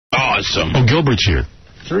Awesome. Oh, Gilbert's here.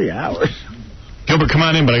 3 hours. Gilbert, come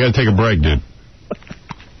on in, but I got to take a break, dude.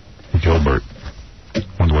 Gilbert.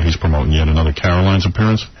 Wonder what he's promoting. Yet another Caroline's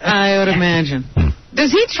appearance? I would imagine.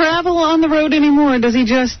 Does he travel on the road anymore, or does he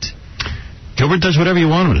just... Gilbert does whatever you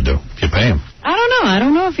want him to do, if you pay him. I don't know. I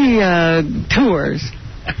don't know if he tours.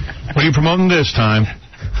 What are you promoting this time?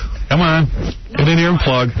 Come on. Get in here and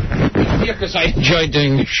plug. Yeah, because I enjoy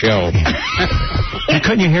doing the show. You're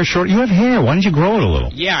cutting your hair short. You have hair. Why don't you grow it a little?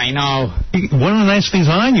 Yeah, I know. One of the nice things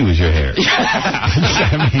on you is your hair.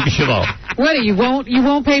 I mean, you know. What, you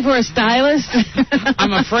won't pay for a stylist?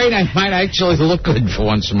 I'm afraid I might actually look good for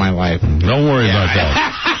once in my life. Don't worry about that.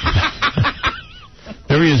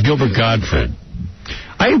 There he is, Gilbert Gottfried.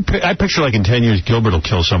 I picture like in 10 years Gilbert will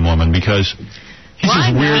kill some woman because he's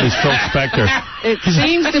as weird as Phil Spector. It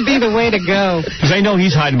seems to be the way to go. Because I know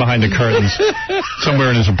he's hiding behind the curtains somewhere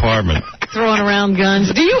in his apartment. Throwing around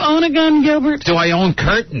guns. Do you own a gun, Gilbert? Do I own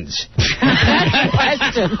curtains?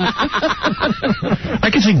 Question. I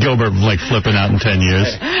can see Gilbert like flipping out in 10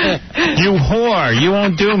 years. You whore, you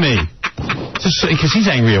won't do me. Because he's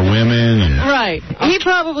angry at women. And... Right. He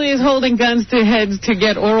probably is holding guns to heads to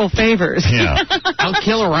get oral favors. Yeah. I'll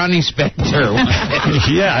kill Ronnie Spector.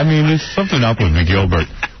 Yeah, I mean, there's something up with me, Gilbert.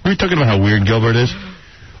 We were talking about how weird Gilbert is.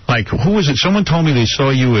 Like, who was it? Someone told me they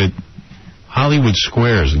saw you at Hollywood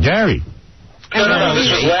Squares. Gary. No. This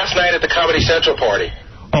was last night at the Comedy Central party.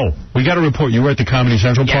 Oh, we got a report. You were at the Comedy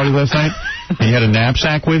Central party last night? And you had a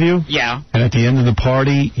knapsack with you? Yeah. And at the end of the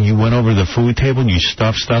party, you went over to the food table and you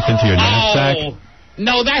stuffed stuff into your knapsack?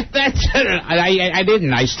 No, that's... I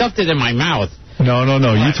didn't. I stuffed it in my mouth. No.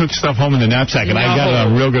 You took stuff home in the knapsack, and I got it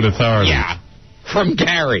on real good authority. Yeah. From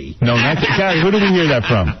Gary. No, not Gary. Who did we hear that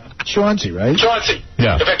from? Chauncey, right? Chauncey.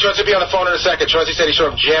 Yeah. In fact, Chauncey will be on the phone in a second. Chauncey said he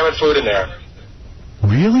saw him jamming food in there.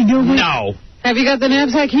 Really, Gilbert? No. Have you got the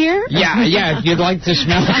knapsack here? Yeah. You'd like to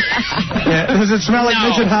smell it? Yeah. Does it smell like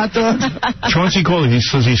mission hot dogs? Chauncey called it. He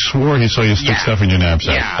says he swore he saw you stick stuff in your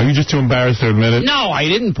knapsack. Yeah. Are you just too embarrassed to admit it? No, I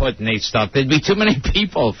didn't put any stuff. There'd be too many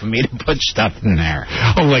people for me to put stuff in there.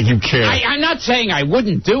 Oh, like you care. I'm not saying I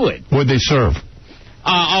wouldn't do it. What'd they serve?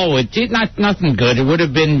 It did nothing good. It would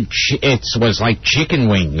have been, it was like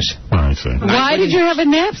chicken wings. Oh, I see. Why did you have a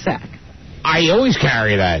knapsack? I always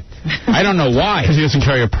carry that. I don't know why. Because he doesn't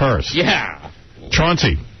carry a purse. Yeah.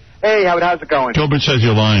 Chauncey. Hey, how's it going? Gilbert says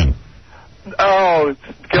you're lying. Oh,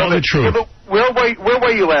 tell the truth. Gilbert, where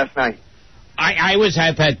were you last night? I was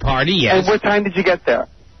at that party, yes. And what time did you get there?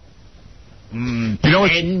 You know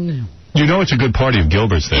it's a good party if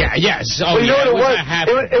Gilbert's there. Yeah, yes. Oh, well, you know what it was?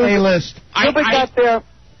 A-list. Gilbert got there.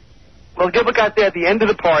 Well, Gilbert got there at the end of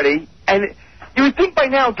the party, and you would think by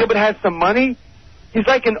now Gilbert has some money. He's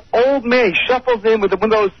like an old man. He shuffles in with one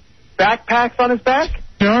of those backpacks on his back.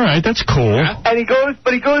 Yeah, all right, that's cool. And he goes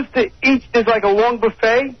to each. There's like a long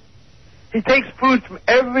buffet. He takes food from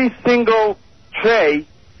every single tray,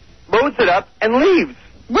 loads it up, and leaves.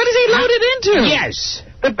 What does he load it into? Yes.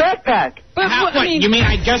 The backpack. But you mean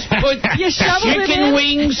I just put chicken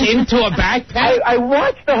wings into a backpack? I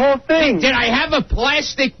watched the whole thing. Did I have a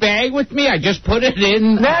plastic bag with me? I just put it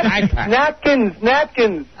in a backpack.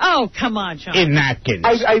 Napkins. Oh, come on, Sean. In napkins.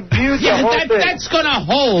 I viewed the whole thing. That's going to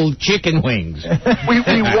hold chicken wings. We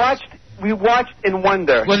watched in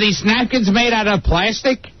wonder. Were these napkins made out of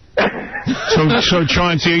plastic? So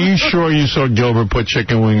Chauncey, are you sure you saw Gilbert put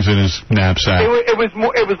chicken wings in his knapsack? It was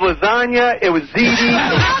lasagna. It was ziti.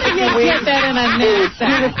 How did you get that in a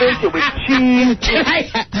knapsack? It was cheese.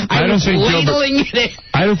 I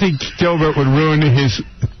don't think Gilbert would ruin his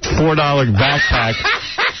 $4 backpack.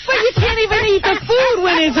 But you can't even eat the food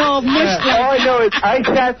when it's all mushed. All I know is I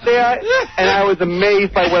sat there and I was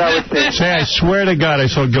amazed by what I was seeing. Say, I swear to God I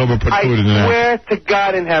saw Gilbert put food in there. I swear to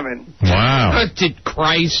God in heaven. Wow. To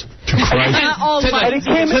Christ. To Christ.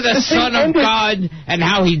 To the Son of God and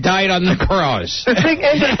how he died on the cross. The thing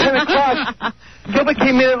ended at 10 o'clock. Gilbert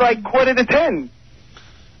came in at like 9:45.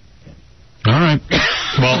 All right.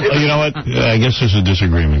 Well, you know what? I guess there's a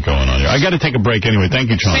disagreement going on here. I got to take a break anyway. Thank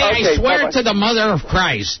you, Chauncey. I swear to the Mother of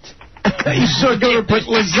Christ. You saw Gilbert put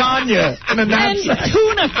lasagna in a knapsack. And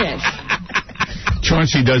tuna fish.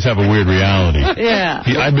 Chauncey does have a weird reality. Yeah.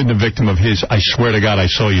 I've been the victim of his, I swear to God, I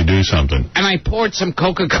saw you do something. And I poured some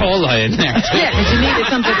Coca-Cola in there. Yeah, because you needed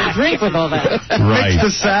something to drink with all that. Right. Mix the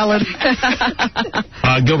salad.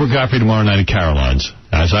 Gilbert Gottfried tomorrow night at Caroline's,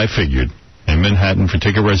 as I figured. In Manhattan, for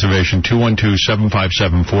ticket reservation,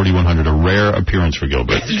 212-757-4100. A rare appearance for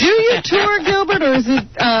Gilbert. Do you tour, Gilbert, or is it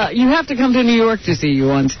you have to come to New York to see you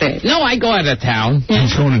on stage? No, I go out of town.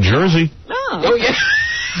 He's going to Jersey. Oh, yeah.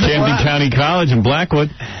 Camden County College in Blackwood.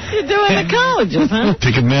 You're doing the colleges, huh?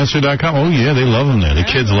 Ticketmaster.com. Oh, yeah, they love him there. The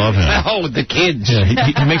kids love him. Oh, the kids. Yeah,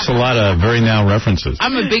 he makes a lot of very now references.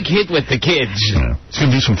 I'm a big hit with the kids. Yeah. He's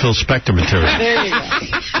going to do some Phil Spector material. There you go.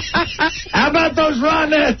 How about those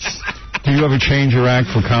Ronettes? Do you ever change your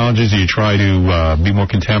act for colleges? Do you try to be more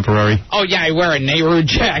contemporary? Oh, yeah, I wear a Nehru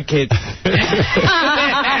jacket.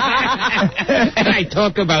 And I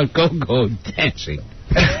talk about go-go dancing.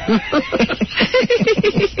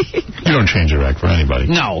 You don't change your act for anybody.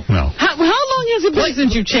 No. No. How long has it been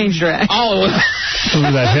since you changed your act? Oh. Still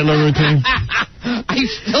do that Hitler routine? I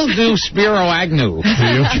still do Spiro Agnew. Do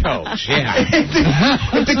you? Jokes, yeah.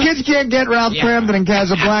 If the kids can't get Ralph Cramden in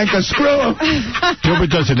Casablanca, screw them. Gilbert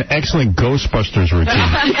does an excellent Ghostbusters routine.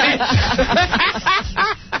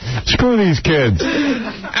 Screw these kids.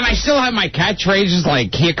 And I still have my catchphrases like,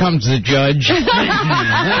 here comes the judge.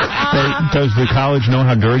 Does the college know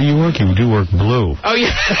how dirty you work? You do work blue. Oh, yeah.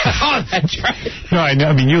 Oh, that's right. No, I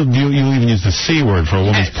mean, you even use the C word for a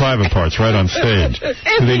woman's private parts right on stage.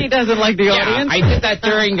 He doesn't like the audience. I did that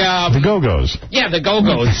during... the Go-Go's. Yeah, the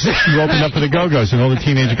Go-Go's. You opened up for the Go-Go's, and all the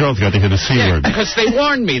teenage girls got to hear the C word. Because they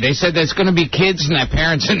warned me. They said there's going to be kids and their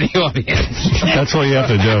parents in the audience. That's all you have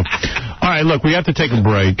to do. All right, look, we have to take a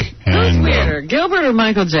break. Who's weirder, Gilbert or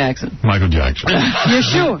Michael Jackson? Michael Jackson. You're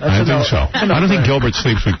sure? I think so. I don't think Gilbert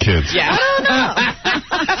sleeps with kids. Yeah. I don't know.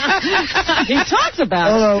 He talks about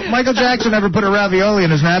it. Although Michael Jackson never put a ravioli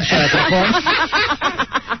in his knapsack before.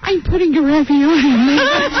 I'm putting a ravioli in my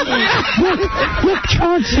knapsack. Look,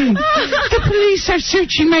 Chauncey, the police are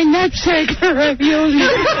searching my knapsack for ravioli.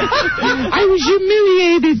 I was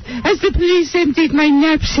humiliated as the police emptied my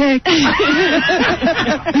knapsack.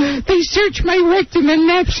 They searched my rectum and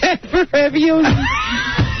knapsack for ravioli.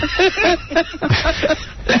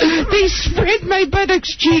 They spread my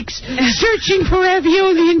buttocks cheeks, searching for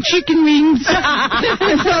ravioli and chicken wings.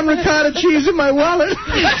 I found ricotta cheese in my wallet.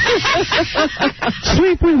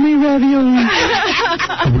 Sleep with me, ravioli.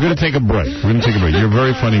 We're going to take a break. You're a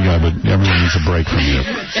very funny guy, but everyone needs a break from you.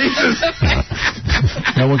 Yeah.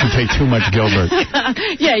 No one can take too much Gilbert.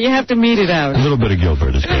 Yeah, you have to meet it out. A little bit of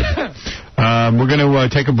Gilbert is good. We're going to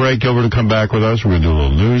take a break. Gilbert will come back with us. We're going to do a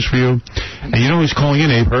little news for you. And you know who's calling in?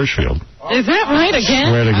 Abe Hirschfeld. Is that right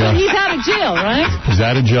again? Swear to God. He's out of jail, right? He's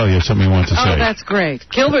out of jail. You have something you want to say. Oh, that's great.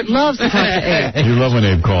 Gilbert loves to talk to Abe. You love when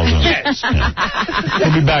Abe calls in. Yes. Yeah.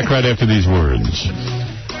 We'll be back right after these words.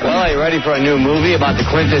 Well, are you ready for a new movie about the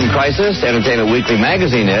Clinton crisis? Entertainment Weekly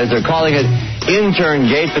magazine is. They're calling it Intern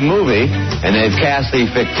Gate the movie, and they've cast the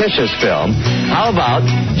fictitious film. How about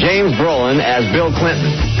James Brolin as Bill Clinton,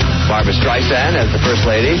 Barbra Streisand as the First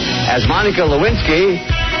Lady, as Monica Lewinsky,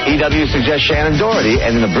 EW suggests Shannon Doherty,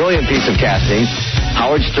 and in a brilliant piece of casting,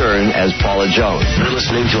 Howard Stern as Paula Jones. You're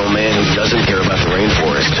listening to a man who doesn't care about the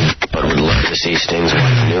rainforest, but would love to see Sting's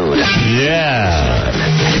wife nude. Yeah.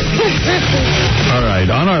 All right.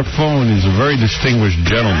 On our phone is a very distinguished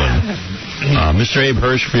gentleman, Mr. Abe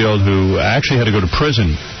Hirschfeld, who actually had to go to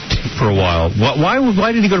prison for a while. Why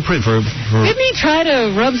did he go to prison? For Didn't he try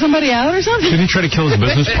to rub somebody out or something? Didn't he try to kill his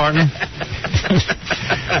business partner?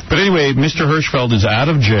 But anyway, Mr. Hirschfeld is out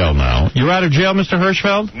of jail now. You're out of jail, Mr.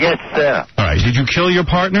 Hirschfeld? Yes, sir. All right. Did you kill your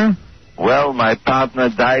partner? Well, my partner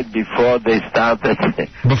died before they started.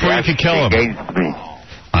 Before you could kill him? Against me.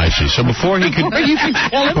 I see. So before you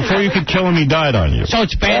could kill him, he died on you. So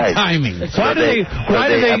it's bad timing. So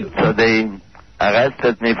they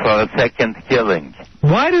arrested me for a second killing.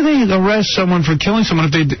 Why do they arrest someone for killing someone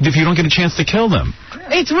if you don't get a chance to kill them?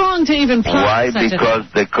 It's wrong to even plot Why? such Because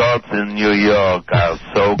the cops in New York are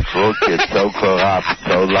so crooked, so corrupt,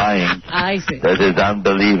 so lying. I see. That is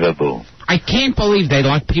unbelievable. I can't believe they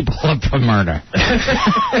lock people up for murder.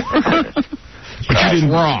 But you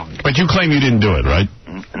didn't. Wrong. But you claim you didn't do it, right?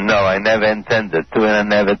 No, I never intended to, and I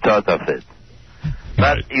never thought of it.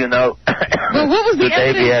 But, you know, Well, what was the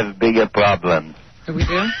today we evidence? have bigger problems. Do we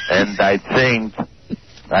do? And I think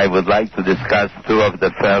I would like to discuss two of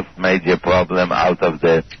the first major problem out of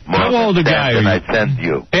the more How old a guy are you? I sent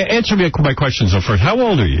you. Answer me my questions though first. How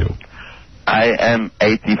old are you? I am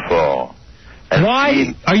 84. And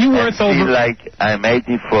Why are you worth feel over? like I'm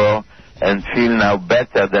 84 and feel now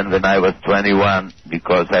better than when I was 21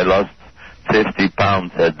 because I lost 50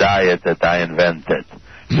 pounds, a diet that I invented.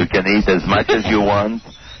 You can eat as much as you want,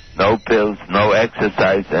 no pills, no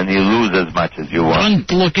exercise, and you lose as much as you want.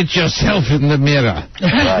 Don't look at yourself in the mirror.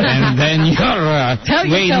 And then you're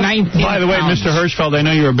weigh 19 By the way, pounds. Mr. Hirschfeld, I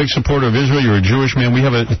know you're a big supporter of Israel. You're a Jewish man. We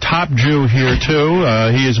have a top Jew here, too.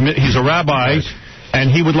 He's a rabbi, and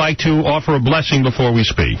he would like to offer a blessing before we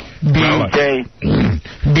speak. Okay.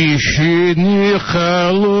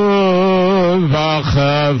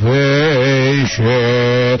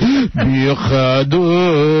 Bichadui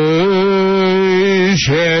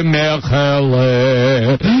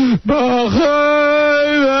Shemechele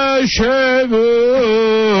Bachai Vashevu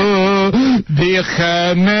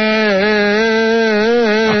Bichamei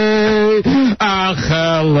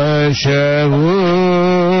Achele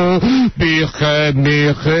Shevu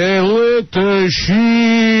Bichamichele Tashi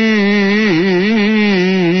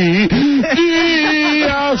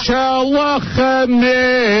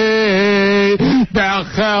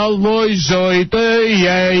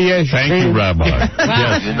Thank you, Rabbi.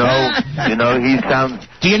 Yes. You know, he sounds...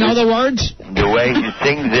 Do you know the words? The way he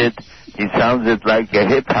sings it, he sounds it like a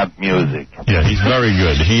hip-hop music. Yeah, he's very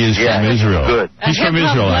good. He is from Israel. Good. He's from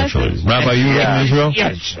Israel, actually. Rabbi, you live in Israel?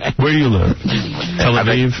 Yes. Where do you live? Tel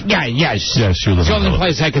Aviv? Yes. Yes, you live It's the in only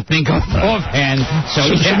place I could think of offhand. So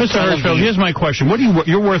Mr. Hirschfeld, here's my question.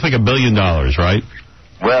 You're worth like $1 billion, right?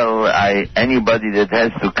 Well, anybody that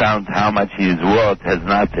has to count how much he's worth has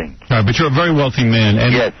nothing. All right, but you're a very wealthy man.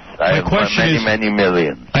 And yes, I have many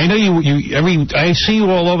millions. I know I see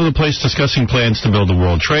you all over the place discussing plans to build the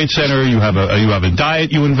World Trade Center. You have a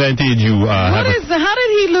diet you invented. How did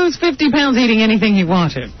he lose 50 pounds eating anything he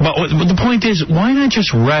wanted? But the point is, why not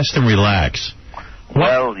just rest and relax?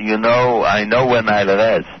 Well, I know when I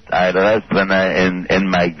rest. I rest when in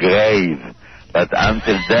my grave. But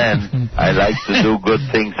until then, I like to do good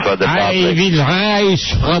things for the public. I will rise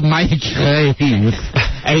from my grave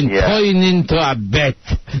and turn into a bat.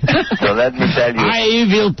 So let me tell you. I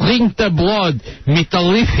will drink the blood with the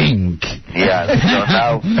living. Yeah, so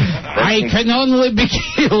now... I can only be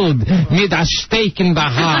killed with a stake in the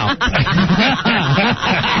heart.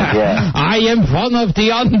 I am one of the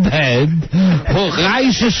undead who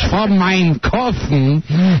rises from my coffin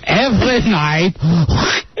every night...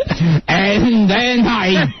 And then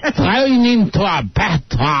I turn into a bat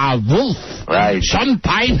or a wolf. Right.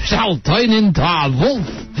 Sometimes I'll turn into a wolf.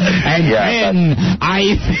 And then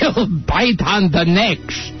I will bite on the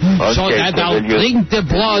necks so that I'll drink the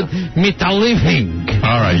blood with the living.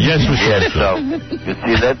 All right. Yes, so, you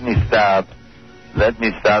see, let me start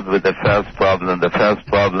with the first problem. The first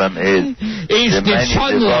problem is the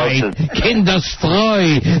sunlight can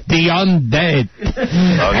destroy the undead.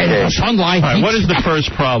 Okay. Sunlight. All right, what is the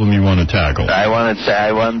first problem you want to tackle?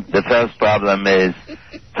 The first problem is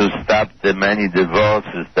to stop the many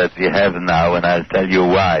divorces that we have now, and I'll tell you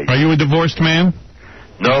why. Are you a divorced man?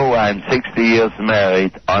 No, I'm 60 years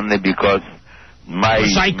married only because Did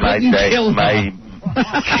you try to kill her?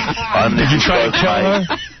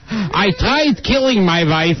 I tried killing my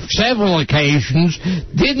wife several occasions,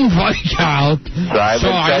 didn't work out,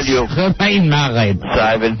 so I remain married. So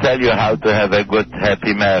I will tell you how to have a good,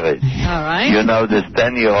 happy marriage. All right. This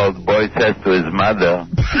 10-year-old boy says to his mother,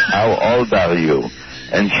 "How old are you?"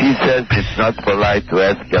 And she says it's not polite to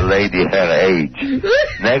ask a lady her age.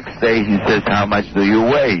 Next day he says, "How much do you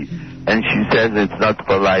weigh?" And she says it's not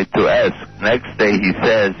polite to ask. Next day he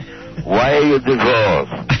says, "Why are you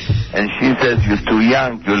divorced?" And she says, "You're too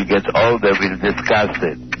young, you'll get older, we'll discuss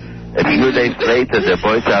it." A few days later, the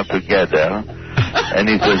boys are together, and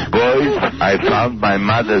he says, "Boys, I found my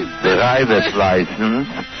mother's driver's license,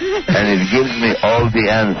 and it gives me all the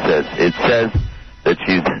answers. It says that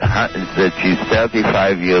she's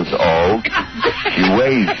 35 years old, she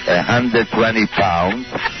weighs 120 pounds,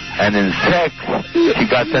 and in sex, she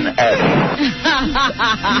got an F.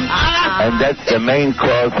 And that's the main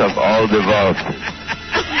cause of all divorces."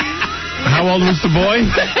 How old was the boy?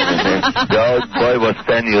 The old boy was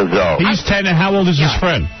 10 years old. He's 10, and how old is his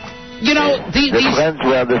friend? The friends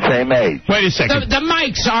were the same age. Wait a second. The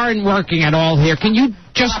mics aren't working at all here. Can you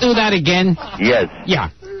just do that again? Yes. Yeah.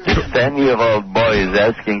 This 10-year-old boy is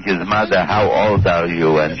asking his mother, "How old are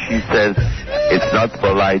you?" And she says, "It's not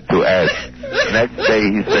polite to ask." Next day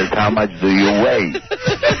he says, "How much do you weigh?"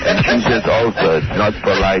 And she says also, "It's not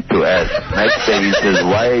polite to ask." Next day he says,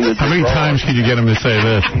 "Why are you divorced?" How many times can you get him to say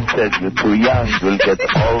this? He says, "You're too young, you'll get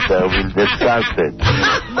older, we'll discuss it."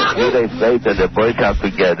 A few days later the boys are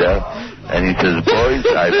together, and he says, "Boys,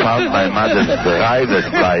 I found my mother's driver's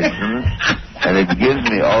license, and it gives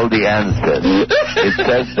me all the answers. It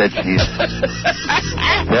says that she's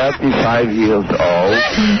 35 years old,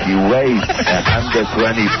 she weighs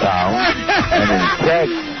 120 pounds, and in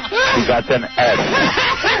sex, she got an F."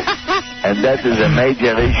 And that is a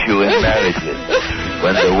major issue in marriages,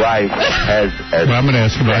 when the wife has I'm going to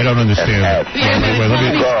ask him, I don't understand.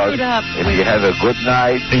 Because if you have a good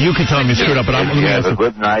night... You can tell me screwed up, but if you have a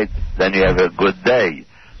good night, then you have a good day.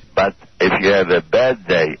 But if you have a bad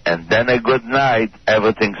day and then a good night,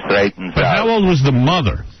 everything straightens out. But how old was the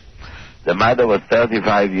mother? The mother was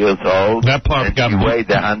 35 years old. That part and she weighed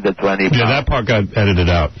 120 pounds. Yeah, that part got edited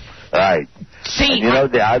out. Right. See, and you know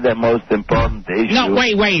the other most important issue... No,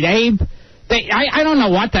 wait, Abe. I don't know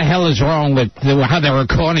what the hell is wrong with how they're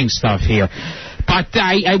recording stuff here, but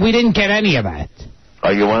we didn't get any of that.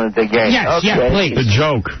 Oh, you wanted the game? Yes, okay. yeah, please. The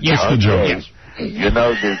joke. Yeah. Just the joke. Yes. You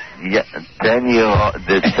know, this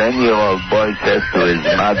 10-year-old boy says to his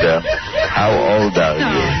mother, "How old are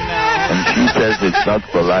you?" And she says it's not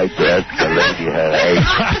polite to ask a lady her age.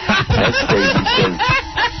 Next day he says,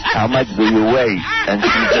 "How much do you weigh?" And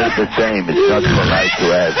she says the same. It's not polite to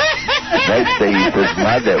ask. Next day he says,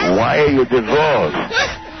 "Mother, why are you divorced?"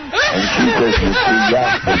 And she says, "You're too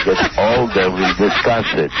young. When you get older, we'll discuss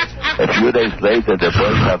it." A few days later, the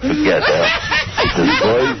boys are together. He says,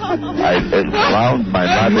 "Boys, I found my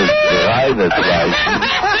mother's driver's license,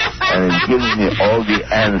 and it gives me all the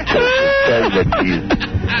answers. It says that she's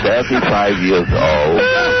 35 years old.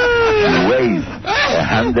 She weighs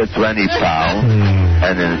 120 pounds,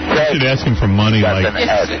 and in sex, should ask him for money, got like an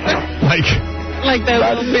F. Like the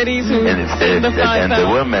little biddies who... And the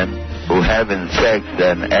women who having sex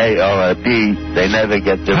an A or a B, they never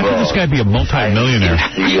get divorced. How could this guy be a multi-millionaire?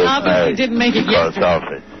 He obviously didn't make it yet. Because of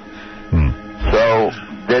it. So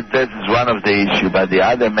that is one of the issues. But the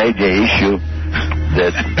other major issue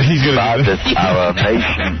that bothers our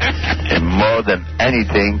nation more than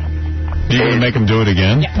anything... You're going to make him do it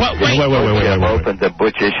again? Yeah. Wait. He opened a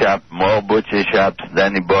butcher shop, more butcher shops,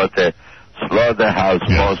 then he bought a slaughterhouse,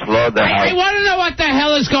 more slaughterhouse. I want to know what the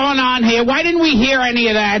hell is going on here. Why didn't we hear any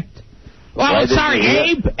of that? Well, sorry,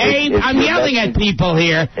 Abe, I'm yelling at people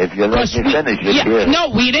here. If you let me finish, you'd hear it. No,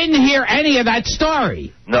 we didn't hear any of that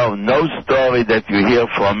story. No story that you hear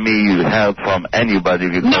from me, you heard from anybody.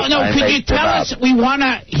 No, could you tell us? We want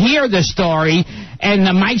to hear the story, and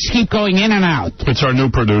the mics keep going in and out. It's our new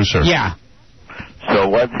producer. Yeah. So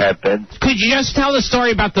what happened? Could you just tell the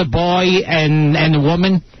story about the boy and the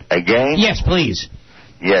woman? Again? Yes, please.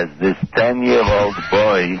 Yes, this 10-year-old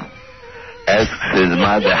boy asks his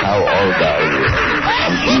mother, "How old are you?"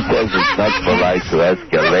 And she says it's not polite to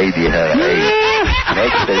ask a lady her age.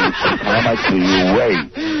 Next day he says, "How much do you weigh?"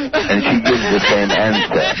 And she gives the same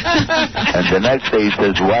answer. And the next day he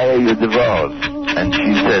says, "Why are you divorced?" And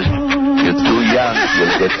she says, "You're too young,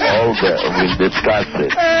 you'll get older, and we'll discuss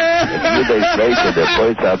it." A few days later, the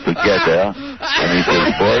boys are together, and he says,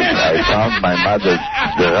 "Boys, I found my mother's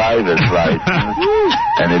driver's license,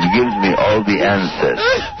 and it gives me all the answers.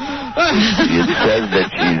 It says that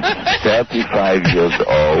she's 35 years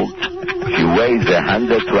old, she weighs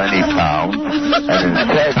 120 pounds, and in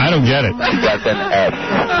sex, I don't get it. She got an F.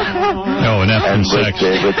 No, an F in sex.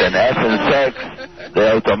 With an F in sex,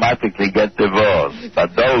 they automatically get divorced.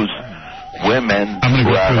 But those women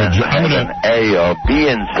who have an A or B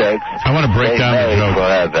in sex, I want to break down the joke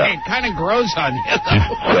forever. It kind of grows on you,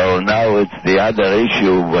 though. So now it's the other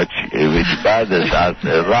issue which bothers us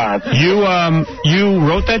a lot. You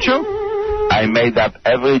wrote that joke? I made up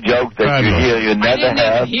every joke that you hear. You never I didn't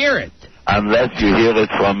have even hear it. Unless you hear it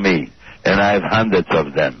from me. And I have hundreds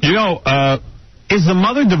of them. You know, is the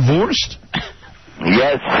mother divorced?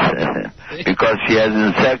 Yes, because she has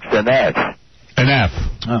in sex an F. An F.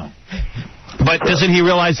 Oh. But doesn't he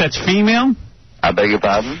realize that's female? I beg your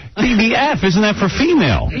pardon? The F, isn't that for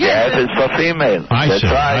female? The F is for female. I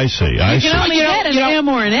see. You can only get an M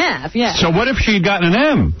or an F, yeah. So what if she'd gotten an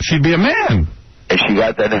M? She'd be a man. If she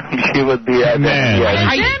got that M, she would be a man.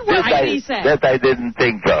 That I didn't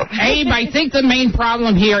think of. Abe, I think the main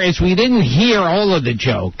problem here is we didn't hear all of the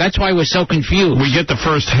joke. That's why we're so confused. We get the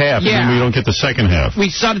first half, and then we don't get the second half. We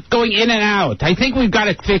started going in and out. I think we've got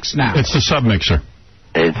it fixed now. It's the submixer.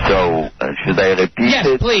 So, should I repeat it? Yes,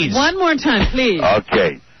 please. One more time, please.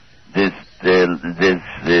 Okay. This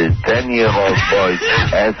 10-year-old boy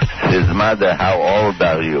asks his mother, "How old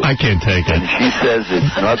are you?" I can't take it. And she says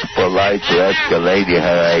it's not polite to ask a lady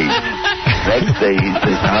her age. Next day he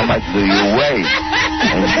says, "How much do you weigh?"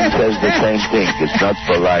 And she says the same thing. It's not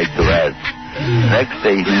polite to ask. Next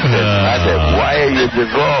day he says, "Mother, why are you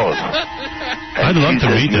divorced?" I'd love to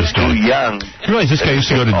meet this guy. Too young. You realize this guy used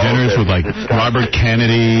to go to dinners with, like, Robert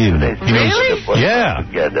Kennedy? And, yeah.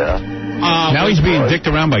 Now he's being dicked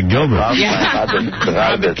around by Gilbert. Yeah.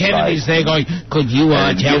 Robert Kennedy's there going, "Could you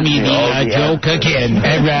tell me the joke again?"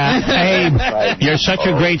 Abe, you're such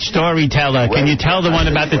a great storyteller. Can you tell the one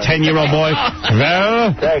about the 10-year-old boy?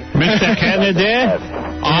 Well, Mr. Kennedy? Yeah,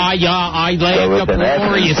 I laughed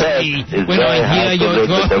gloriously when I hear your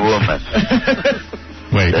joke.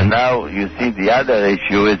 Wait. And now, you see, the other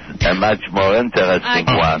issue is a much more interesting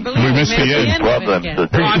one. We missed the end. Problem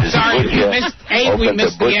today. I'm sorry, we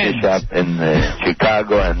missed the end. Shop in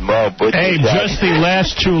Chicago and more butcher Abe, just the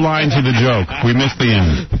last two lines of the joke. We missed the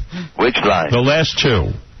end. Which line? The last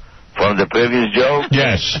two. From the previous joke?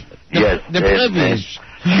 Yes. Yes. The privilege.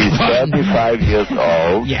 She's 35 years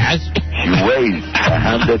old. Yes. She weighs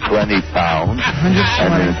 120 pounds.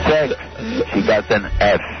 And in sex, she got an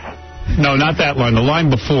F. No, not that line. The line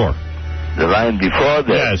before. The line before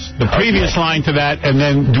that? Yes. The previous line to that, and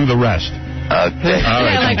then do the rest. Okay. All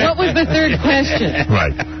right. Yeah, like, what was the third question?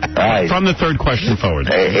 Right. Right. From the third question forward.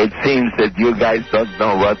 It seems that you guys don't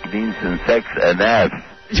know what means in sex an F.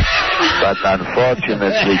 But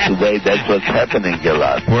unfortunately today that's what's happening a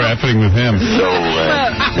lot. We're effing with him. So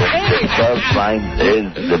the first line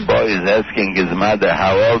is the boy is asking his mother,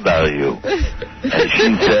 how old are you? And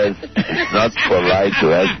she says, it's not polite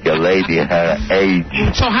to ask a lady her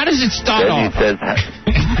age. So how does it start Then he says,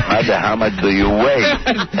 mother, how much do you weigh?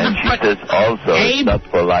 And she says also, it's not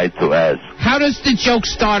polite to ask. How does the joke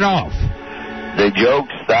start off? The joke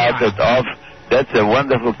started off. That's a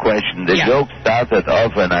wonderful question. The joke started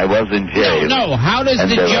off when I was in jail. No, how does and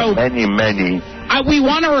the there joke... were many... we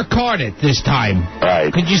want to record it this time.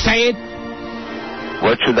 Right. Could you say it?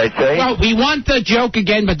 What should I say? Well, we want the joke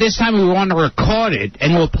again, but this time we want to record it,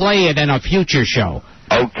 and we'll play it in a future show.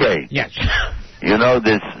 Okay. Yes. You know,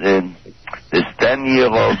 this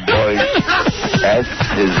 10-year-old boy asks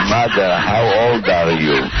his mother, how old are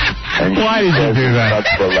you? And why did you do that? It's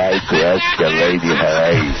not polite to ask a lady her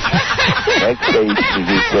age. Next day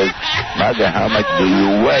she says, mother, how much do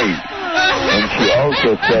you weigh? And she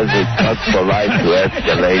also says it's not polite to ask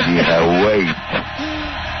a lady her weight.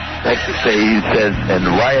 Next day he says, and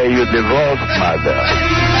why are you divorced, mother?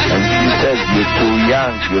 And she says, you're too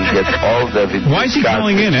young, you'll get older. Why is he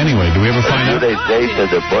calling in anyway? Do we ever find out? They dated,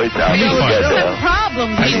 the boys out together. The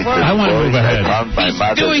problem I want to move ahead. I found my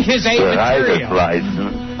mother's doing his driver's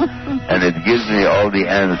license, and it gives me all the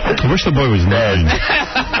answers. I wish the boy was 9.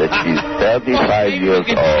 That she's 35 years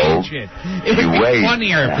old, she weighs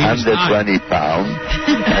 120 pounds,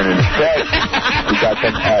 and in fact, she got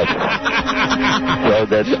an F. So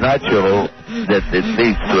that's natural that it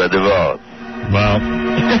leads to a divorce. Well,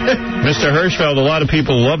 Mr. Hirschfeld, a lot of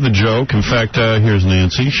people love the joke. In fact, here's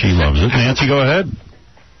Nancy. She loves it. Nancy, go ahead.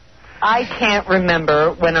 I can't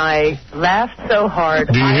remember when I laughed so hard.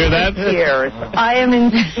 Do you hear that? Tears. I am in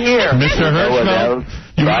tears. Mr. Hirschfeld,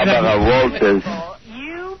 you might have... Walters.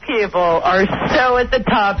 You people are so at the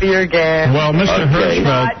top of your game. Well, Mr. Hirschfeld...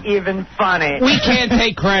 Not even funny. We can't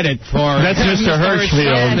take credit for... That's Mr.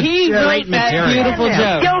 Hirschfeld. He wrote that beautiful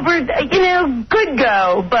joke. Gilbert, good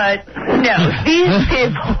go, but no, these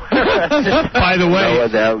people... By the way...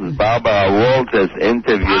 Barbara Walters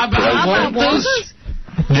interviewed Barbara Walters?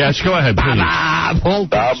 Yes, go ahead, please.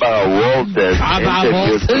 Barbara Walters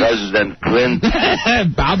interviewed President Clinton.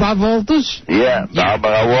 Barbara Walters? Yeah,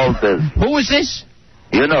 Barbara Walters. Who is this?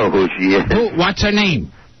 You know who she is. What's her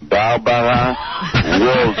name? Barbara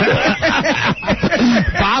Walters.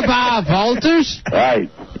 Barbara Walters? Right.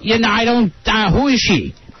 You know, I don't... who is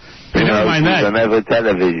she? You know, she's on every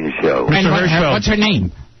television show. And what's her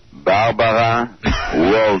name? Barbara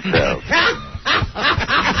Walters.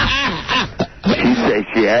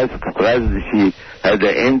 She asked President, she had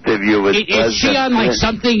an interview with President. Is she on like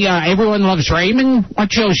something, Everyone Loves Raymond?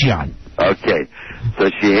 What show is she on? Okay, so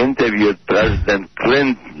she interviewed President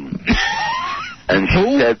Clinton. And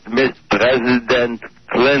she said, Miss President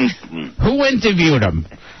Clinton. Who interviewed him?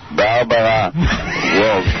 Barbara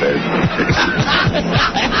Walters.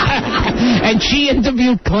 And she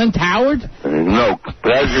interviewed Clint Howard? No,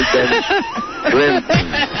 President Clinton.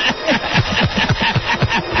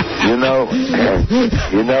 You know.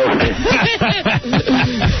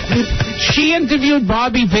 She interviewed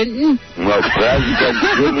Bobby Vinton? No, President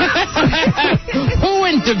Clinton. Who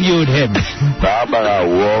interviewed him? Barbara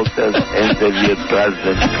Walters interviewed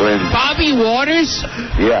President Clinton. Bobby Waters?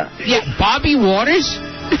 Yeah. Yeah, Bobby Waters?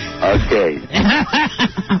 Okay.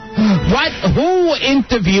 What? Who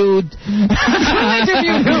interviewed?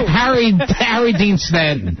 Who? Harry Dean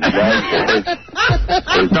Stanton.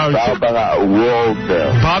 It's Barbara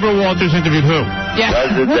Walters. Barbara Walters interviewed who? Yeah.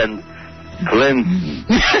 President Clinton.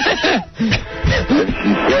 And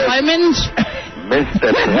she said, Clemens? Mr.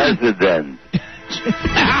 President.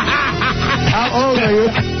 How old are you?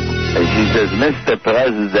 And she says, Mr.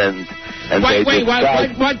 President. And wait, what?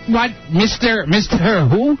 Mr.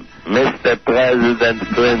 Who? Mr. President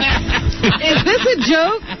Clinton. Is this a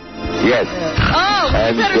joke? Yes. Oh,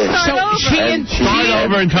 we better start over. Start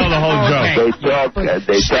over and tell the whole joke.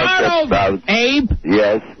 They talk about... Abe?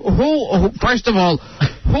 Yes. Who, first of all,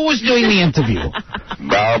 who was doing the interview?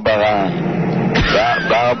 Barbara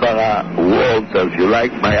Walters. You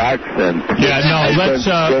like my accent? Yeah, no, let's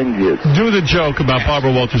do the joke about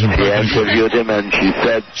Barbara Walters and She interviewed him and she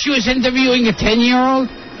said... She was interviewing a 10-year-old?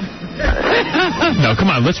 No, come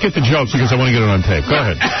on, let's get the jokes because I want to get it on tape. Go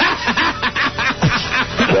ahead.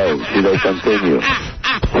 So, should I continue?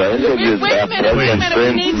 So I interviewed President Clinton,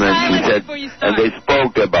 and she said, and they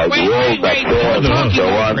spoke about world affairs and so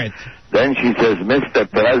on. Then she says, Mr.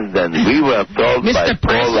 President, we were told by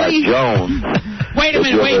Paula Jones. Wait a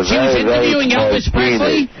minute, she was interviewing Elvis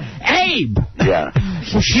Presley? Abe! Yeah.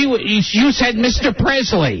 You said Mr.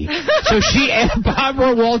 Presley. So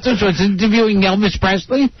Barbara Walters was interviewing Elvis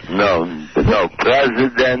Presley? No,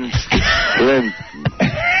 President Clinton.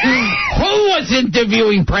 Who was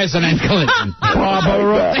interviewing President Clinton?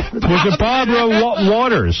 Was it Barbara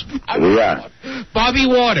Waters? Yeah. Bobby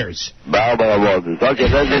Waters. Barbara Waters. Okay,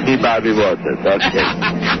 let it be Bobby Waters. Okay.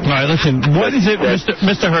 All right, listen, what is it,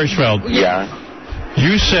 Mr. Hirschfeld? Yeah.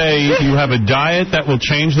 You say you have a diet that will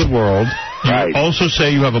change the world. You also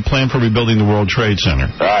say you have a plan for rebuilding the World Trade Center.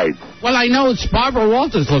 Right. Well, I know Barbara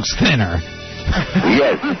Walters looks thinner.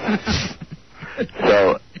 Yes.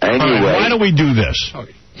 So, anyway. Right, why don't we do this?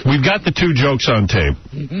 We've got the 2 jokes on tape.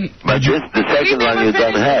 But the second one you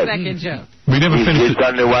don't have. We never finished it. It's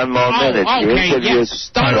only 1 more minute. Okay, yes.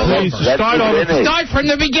 Start over. Start from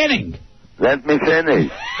the beginning. Let me finish.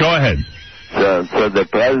 Go ahead. So the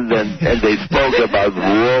president, and they spoke about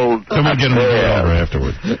world Then we'll get him over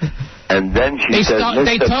afterward. And then she said,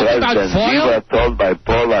 Mr. President, we were told by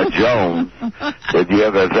Paula Jones that you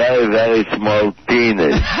have a very, very small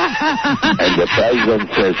penis. And the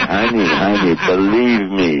president says, honey,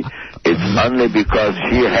 believe me, it's only because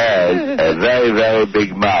she has a very, very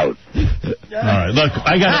big mouth. All right, look,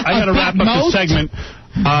 I got to wrap up the segment.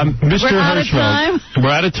 Mr. Hirschfeld,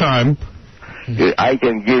 we're out of time. I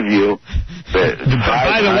can give you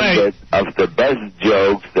 500 of the best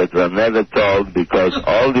jokes that were never told because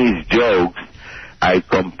all these jokes I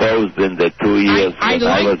composed in the 2 years I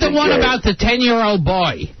like the one about the 10-year-old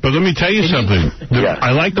boy. But let me tell you something.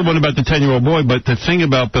 I like the one about the 10-year-old boy, but the thing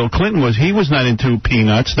about Bill Clinton was he was not into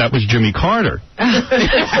peanuts. That was Jimmy Carter.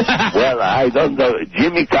 Well, I don't know.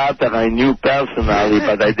 Jimmy Carter I knew personally,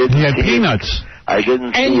 but I didn't see had peanuts. I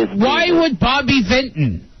didn't see his And why would Bobby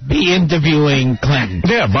Vinton be interviewing Clinton?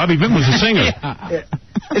 Yeah, Bobby Vinton was a singer.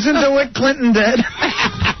 Isn't DeWitt Clinton dead?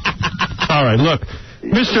 All right, look,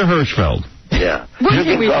 Mr. Hirschfeld. Yeah. You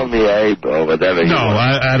can call me Abe or whatever you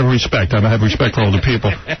want. Out of respect. I have respect for all the people.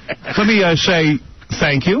 Let me say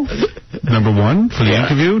thank you, number 1, for the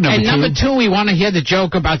interview. Number 2, we want to hear the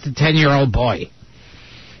joke about the 10-year-old boy.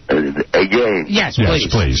 Again? Yes,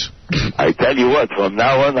 please. I tell you what, from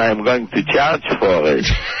now on I'm going to charge for it.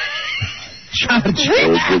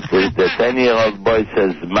 The 10-year-old boy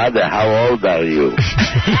says, Mother, how old are you?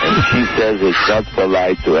 And she says it's not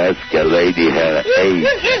polite to ask a lady her age.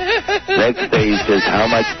 Next day he says,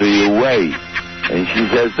 how much do you weigh? And she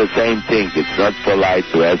says the same thing. It's not polite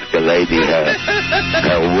to ask a lady her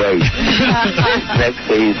weight. Next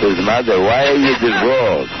day he says, Mother, why are you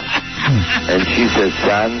divorced? And she says,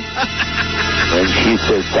 son,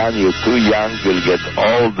 you're too young, you'll get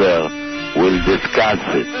older, we'll discuss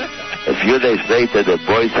it. A few days later, the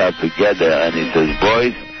boys are together, and he says,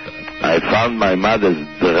 boys, I found my mother's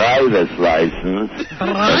driver's license,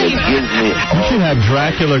 and it gives me... You should have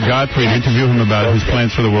Dracula Gottfried interview him about his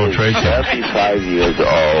plans for the World Trade Center. 35 years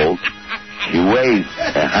old, she weighs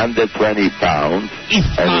 120 pounds,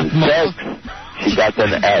 and in sex, she got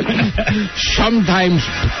an F. Sometimes...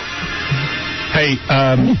 Hey,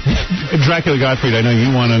 Dracula Gottfried, I know you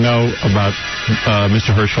want to know about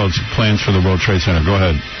Mr. Hirschfeld's plans for the World Trade Center. Go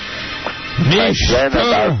ahead. Mr.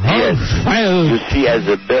 Hirschfeld, you see, as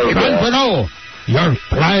a builder... I want to know your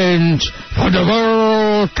plans for the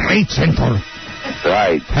World Trade Center.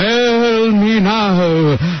 Right. Tell me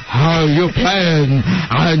now how you plan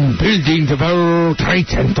on building the World Trade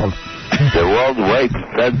Center. The World Trade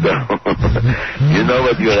Center. You know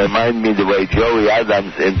what you remind me, the way Joey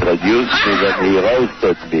Adams introduced me when he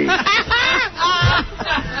roasted me.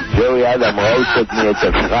 Joey Adams roasted me at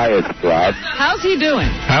the Friars Club. How's he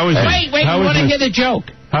doing? How is he? Wait, we want to hear the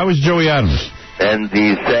joke. How is Joey Adams? And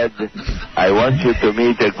he said, I want you to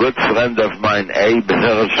meet a good friend of mine, Abe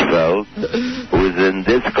Hirschfeld, who is in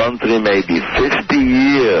this country maybe 50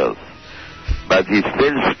 years. But he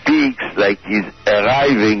still speaks like he's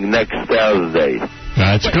arriving next Thursday.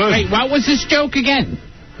 That's good. Wait, what was this joke again?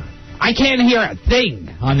 I can't hear a thing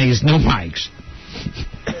on these new mics.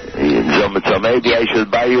 So maybe I should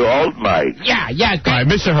buy you old mics. Yeah. All right,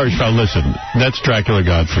 Mr. Hirschfeld, listen. That's Dracula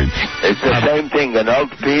Gottfried. It's the same thing. An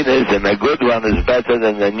old penis and a good one is better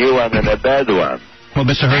than a new one and a bad one. Well,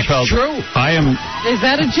 Mr. Hirschfeld, true. I am... Is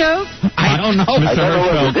that a joke? I don't know. Mr.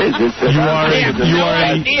 Hirschfeld,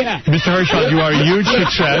 Mr. Hirschfeld, you are a huge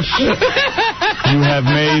success. You have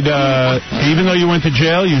made, even though you went to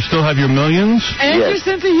jail, you still have your millions. And your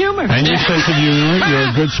sense of humor. And your sense of humor. You're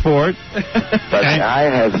a good sport. But I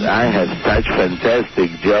have such fantastic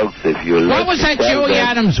jokes. If you let What was me that tell Joey them,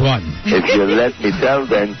 Adams one? If you let me tell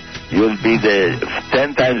them, you'll be 10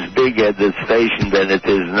 times bigger at the station than it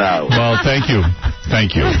is now. Well, thank you.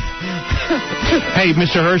 Thank you. Hey,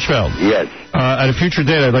 Mr. Hirschfeld. Yes. At a future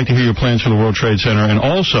date, I'd like to hear your plans for the World Trade Center and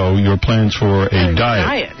also your plans for a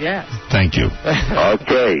diet. Yes. Thank you.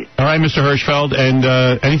 Okay. All right, Mr. Hirschfeld. And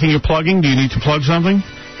anything you're plugging? Do you need to plug something?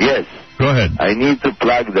 Yes. Go ahead. I need to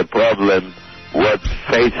plug the problem. What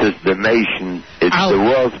faces the nation, it's the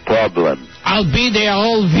world's problem. I'll be there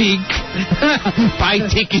all week. Buy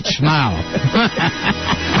tickets now.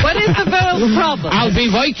 What is the world's problem? I'll be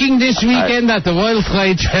working this weekend at the World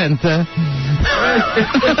Trade Center.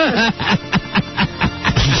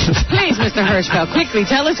 Please, Mr. Hirschfeld, quickly,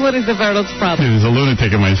 tell us what is the world's problem. There's a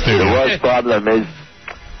lunatic in my studio.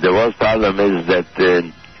 The worst problem is that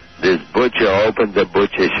this butcher opened the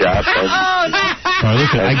butcher shop and,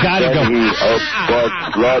 listen, I gotta go. He bought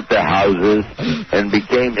slaughterhouses and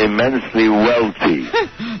became immensely wealthy.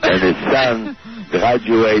 And his son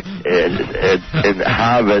graduated in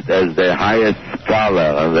Harvard as the highest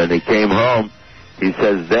scholar. And when he came home, he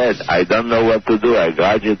says, Dad, I don't know what to do. I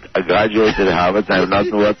graduated Harvard and I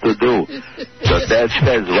don't know what to do. So Dad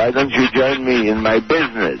says, why don't you join me in my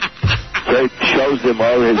business? So it shows him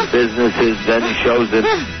all his businesses. Then he shows him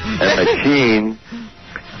a machine.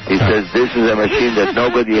 He says, this is a machine that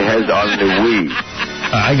nobody has, only we.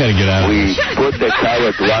 I got to get out of We put the cow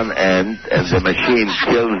at one end, and the machine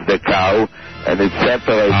kills the cow, and it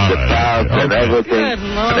separates the parts and everything,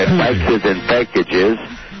 and it packs it in packages,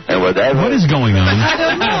 and whatever. What is going on? I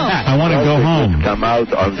don't know. I want to go home. Come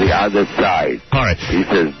out on the other side. All right. He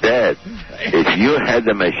says, Dad, if you had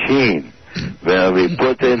a machine where we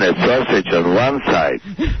put in a sausage on one side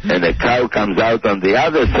and a cow comes out on the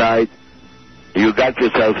other side, you got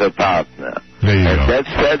yourself a partner. There you go. That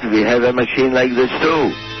said, we have a machine like this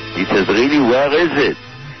too. He says, really, where is it?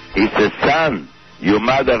 He says, son, your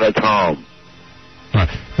mother at home. All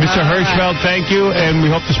right. Mr. Hirschfeld, thank you, and we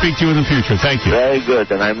hope to speak to you in the future. Thank you. Very good,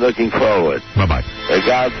 and I'm looking forward. Bye-bye.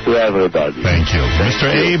 Regards to everybody. Thank you. Mr.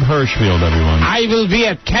 Abe Hirschfeld, everyone. I will be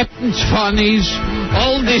at Captain's Funnies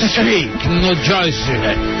all this week in New Jersey.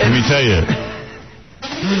 Let me tell you.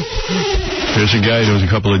 Here's a guy who knows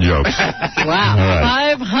a couple of jokes. Wow. All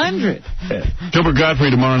right. 500. Gilbert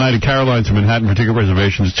Gottfried tomorrow night at Caroline's in Manhattan for ticket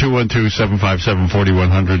reservations,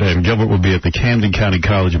 212-757-4100. And Gilbert will be at the Camden County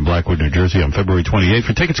College in Blackwood, New Jersey on February 28th.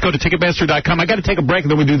 For tickets, go to Ticketmaster.com. I got to take a break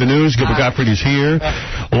and then we do the news. Gilbert Gottfried is here,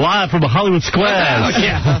 live from the Hollywood Squares.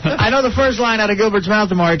 I know the first line out of Gilbert's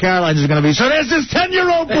mouth tomorrow at Caroline's is going to be, so there's this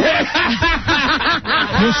 10-year-old boy.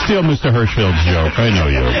 You'll steal Mr. Hirschfeld's joke. I know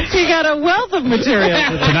you. You got a wealth of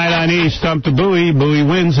material. Tonight on E! Stump the Bowie. Bowie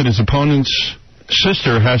wins and his opponent's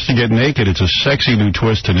sister has to get naked. It's a sexy new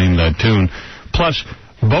twist to name that tune. Plus,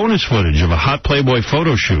 bonus footage of a hot Playboy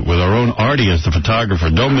photo shoot with our own Artie as the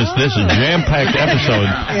photographer. Don't miss this. A jam-packed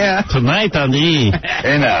episode tonight on E!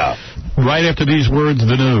 Hey now. Right after these words,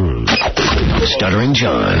 the news. Stuttering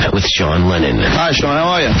John with Sean Lennon. Hi, Sean.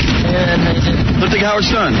 How are you? What do you think of Howard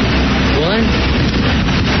Stern? What?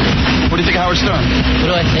 What do you think of Howard Stern?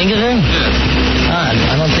 What do I think of him?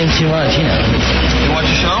 I don't think too much, you know. You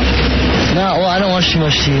watch the show? No, well, I don't watch too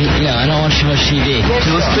much TV. No, I don't watch too much TV. Do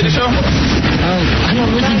you listen to the show? I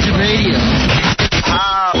don't listen to radio.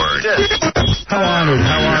 Howard. How honored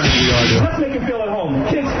we are, dude. Let's make you feel at home.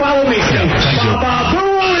 Kids, follow me. Yeah, thank you.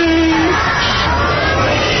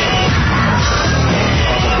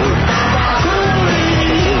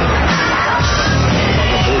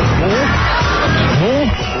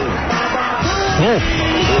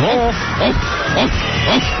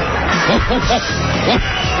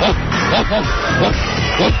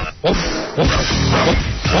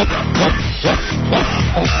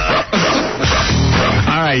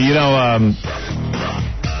 All right, you know,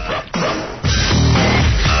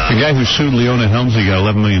 the guy who sued Leona Helmsley got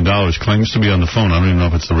 $11 million, claims to be on the phone. I don't even know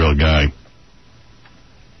if it's the real guy.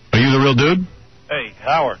 Are you the real dude? Hey,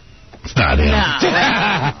 Howard. It's not him. No.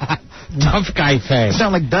 Tough guy face.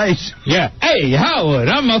 Sound like Dice. Yeah. Hey, Howard,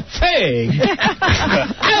 I'm a pig.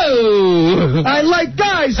 Oh. I like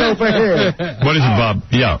guys over here. What is it, Bob?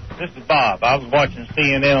 Yeah. This is Bob. I was watching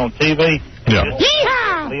CNN on TV. Yeah.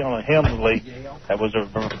 Yeehaw! Leona Helmsley that was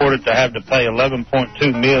reported to have to pay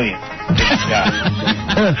 $11.2 million to this guy.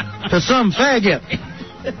 To some faggot.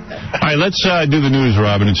 All right, let's do the news,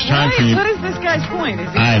 Robin. It's time for you. What is this guy's point?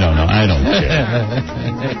 Is he... I don't know. I don't care.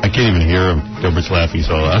 I can't even hear him. Gilbert's laughing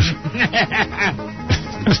so loud.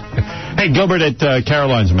 Hey, Gilbert at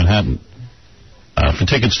Caroline's in Manhattan. For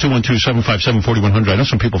tickets, 212-757-4100. I know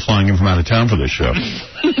some people flying in from out of town for this show.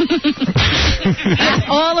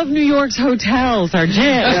 All of New York's hotels are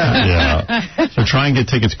jammed. Yeah. So try and get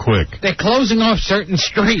tickets quick. They're closing off certain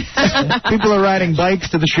streets. People are riding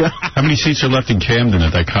bikes to the show. How many seats are left in Camden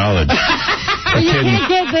at that college? Well, you can't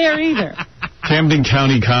get there either. Camden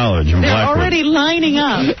County College in They're Blackwood. already lining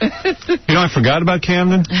up. You know, I forgot about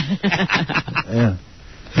Camden. Yeah.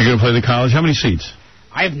 You're going to play the college? How many seats?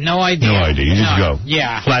 I have no idea. No idea. You just go.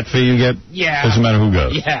 Yeah. Flat fee you get? Yeah. Doesn't matter who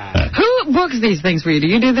goes. Yeah. Who books these things for you? Do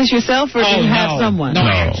you do this yourself, or do you have someone?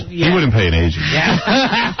 No. You wouldn't pay an agent. Yeah.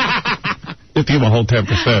 You have to give him a whole 10%.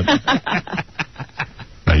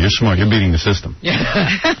 No, you're smart. You're beating the system.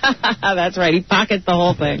 That's right. He pockets the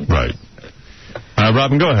whole thing. Right.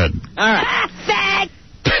 Robin, go ahead. All right.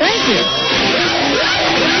 Thank you.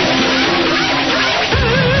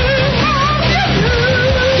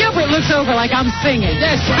 Looks over like I'm singing.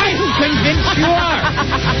 Yes, I'm convinced you are.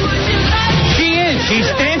 She is. She's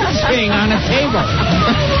dancing on a table.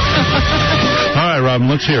 All right, Robin,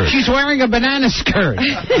 let's hear it. She's wearing a banana skirt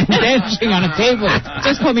and dancing on a table.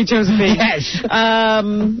 Just call me Josephine. Yes.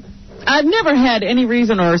 I've never had any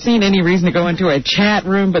reason or seen any reason to go into a chat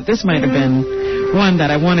room, but this might have been one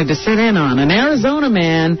that I wanted to sit in on. An Arizona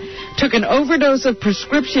man took an overdose of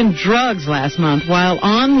prescription drugs last month while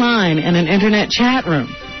online in an internet chat room.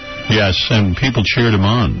 Yes, and people cheered him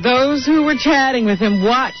on. Those who were chatting with him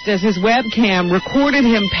watched as his webcam recorded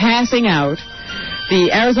him passing out.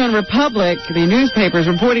 The Arizona Republic, the newspaper, is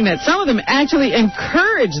reporting that some of them actually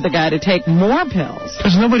encouraged the guy to take more pills.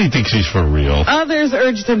 Because nobody thinks he's for real. Others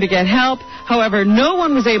urged him to get help. However, no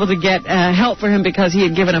one was able to get help for him because he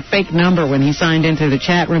had given a fake number when he signed into the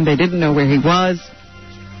chat room. They didn't know where he was.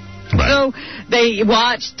 Right. So they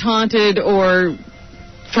watched, taunted, or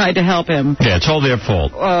tried to help him. Yeah, it's all their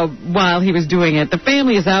fault. While he was doing it. The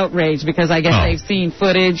family is outraged because I guess they've seen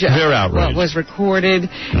footage They're of outraged. what was recorded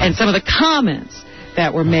and some of the comments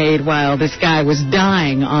that were made while this guy was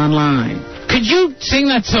dying online. Could you sing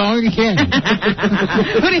that song again?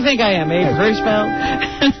 Who do you think I am, Abe Hirschfeld?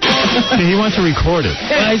 He wants to record it.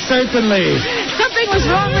 I certainly. Something was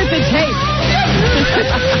wrong with the tape.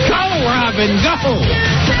 Go, Robin, go!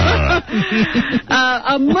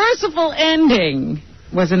 A merciful ending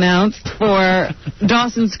was announced for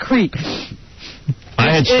Dawson's Creek.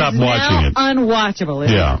 I had stopped watching it. Unwatchable. It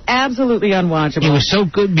Yeah. was absolutely unwatchable. It was so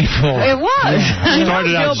good before. It was. It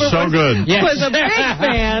started out so good. Yes. Was a big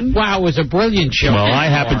fan. Wow, it was a brilliant show. Well, I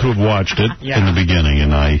happened to have watched it in the beginning,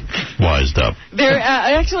 and I wised up. They're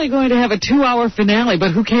actually going to have a 2-hour finale,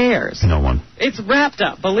 but who cares? No one. It's wrapped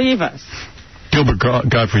up, believe us. Gilbert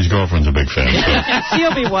Gottfried's girlfriend's a big fan. So.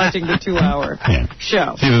 She'll be watching the 2-hour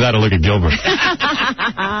show. It's either that or look at Gilbert.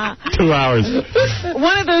 2 hours.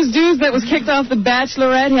 One of those dudes that was kicked off The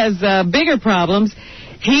Bachelorette has bigger problems.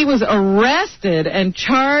 He was arrested and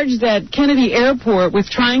charged at Kennedy Airport with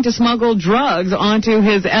trying to smuggle drugs onto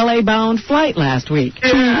his L.A.-bound flight last week.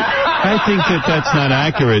 I think that's not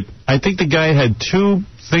accurate. I think the guy had 2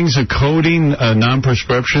 things of codeine,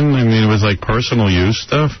 non-prescription. I mean, it was like personal use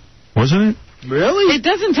stuff, wasn't it? Really? It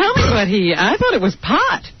doesn't tell me what I thought it was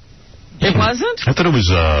pot. It wasn't? I thought it was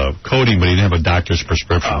codeine, but he didn't have a doctor's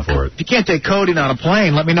prescription for it. If you can't take codeine on a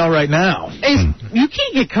plane, let me know right now. You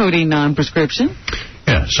can't get codeine non-prescription.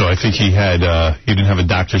 Yeah, so I think he didn't have a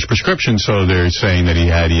doctor's prescription, so they're saying that he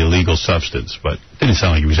had illegal substance, but it didn't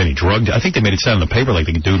sound like he was any drug. I think they made it sound in the paper like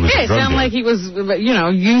the dude was a drug dealer. Yeah, it sounded like he was,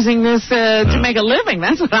 using this to make a living.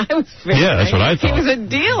 That's what I was figuring. Yeah, that's what I thought. He was a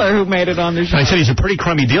dealer who made it on the show. I said he's a pretty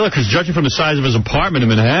crummy dealer, because judging from the size of his apartment in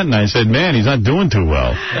Manhattan, I said, man, he's not doing too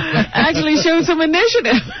well. Actually showed some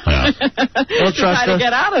initiative. Yeah. Well, try to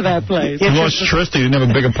get out of that place. He lost Trista. He didn't have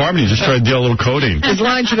a big apartment. He just tried to deal a little codeine. His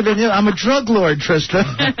line should have been, I'm a drug lord, Trista.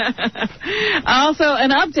 Also, an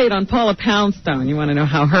update on Paula Poundstone. You want to know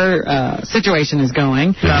how her situation is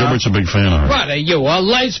going. Yeah, Gilbert's a big fan of her. What are you, a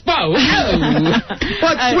lesbo?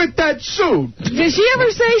 What's with that suit? Did she ever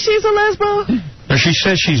say she's a lesbo? Or she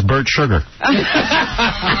says she's Burt Sugar.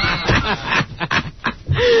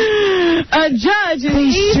 A judge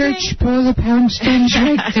is searched Paula Poundstone's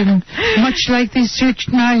rectum, much like they searched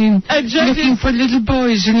mine, looking for little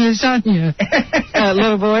boys in lasagna.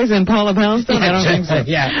 Little boys and Paula Poundstone? I don't think so.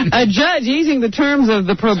 Yeah. A judge easing the terms of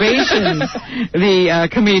the probation the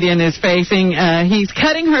comedian is facing. He's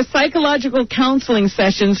cutting her psychological counseling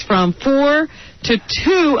sessions from 4 to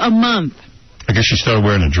 2 a month. I guess she started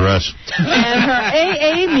wearing a dress. And her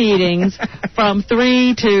AA meetings from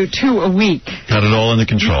 3 to 2 a week. Got it all under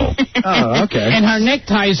control. Oh, okay. And her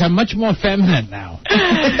neckties are much more feminine now.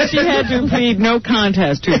 She had to plead no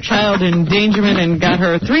contest to child endangerment and got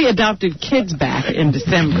her 3 adopted kids back in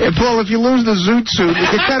December. Hey, Paul, if you lose the zoot suit, you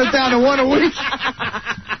can cut it down to 1 a week.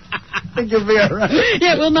 I think you'll be all right.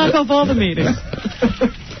 Yeah, we'll knock off all the meetings.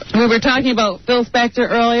 We were talking about Phil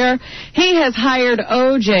Spector earlier. He has hired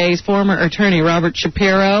OJ's former attorney, Robert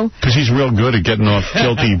Shapiro. Because he's real good at getting off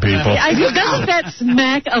guilty people. Doesn't that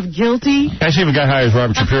smack of guilty? Actually, if a guy hires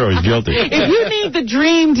Robert Shapiro, he's guilty. If you need the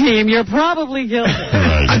dream team, you're probably guilty.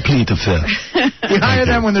 Right. I plead the fifth. You hire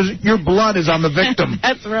them when your blood is on the victim.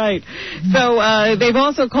 That's right. So they've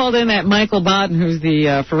also called in that Michael Bodden, who's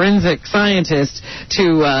the forensic scientist,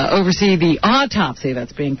 to oversee the autopsy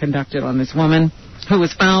that's being conducted on this woman, who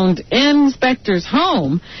was found in Spector's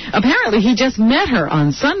home. Apparently, he just met her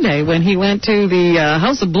on Sunday when he went to the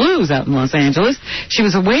House of Blues out in Los Angeles. She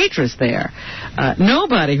was a waitress there.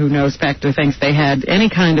 Nobody who knows Spector thinks they had any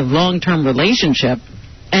kind of long-term relationship,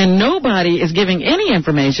 and nobody is giving any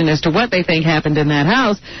information as to what they think happened in that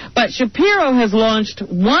house. But Shapiro has launched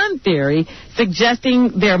one theory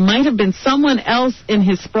suggesting there might have been someone else in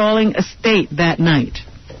his sprawling estate that night.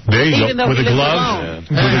 There you Even go. With a glove.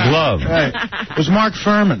 With a glove. Right. It was Mark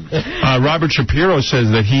Furman. Robert Shapiro says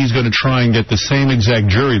that he's going to try and get the same exact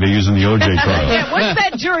jury they use in the O.J. trial. Yeah, what's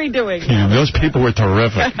that jury doing? Yeah, those people were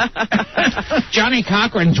terrific. Johnny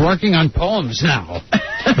Cochran's working on poems now.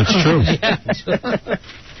 That's true.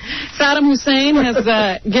 Saddam Hussein has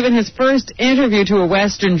given his first interview to a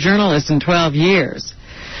Western journalist in 12 years.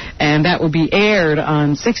 And that will be aired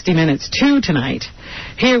on 60 Minutes 2 tonight.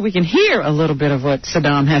 Here we can hear a little bit of what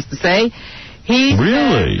Saddam has to say. He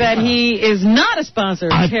says that he is not a sponsor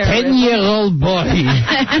of terrorism. A 10-year-old boy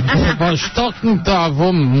was talking to a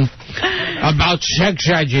woman about sex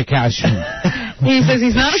education. He says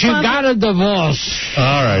he's not a sponsor. She got a divorce.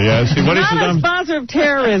 All right, yeah. See, what is not a sponsor of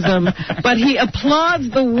terrorism, but he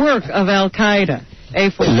applauds the work of Al-Qaeda.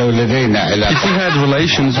 If we had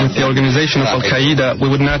relations with the organization of Al-Qaeda, we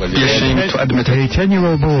would not be ashamed to admit it. A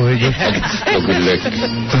 10-year-old boy.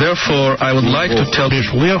 Therefore, I would like to tell this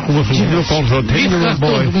 10-year-old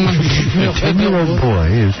boy. A 10-year-old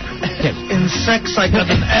boy is... In sex, I got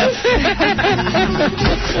an F.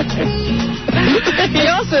 He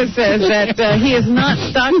also says that he is not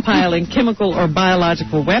stockpiling chemical or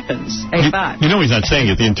biological weapons. You know he's not saying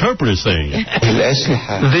it. The interpreter's saying it.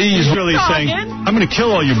 He's really saying, I'm going to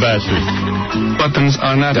kill all you bastards. Weapons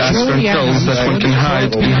are not aspirin pills that one can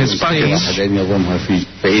hide in his pockets. And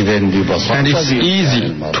it's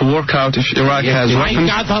easy to work out if Iraq has weapons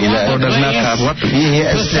or does not have weapons.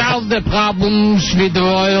 To solve the problems with the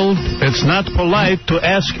oil. It's not polite to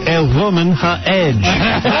ask a woman her age.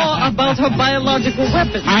 Or about her biological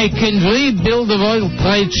weapons. I can rebuild the World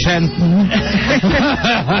Trade Center.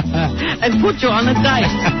 And put you on a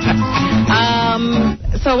diet.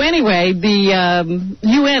 So anyway, the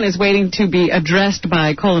UN is waiting to be addressed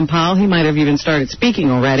by Colin Powell. He might have even started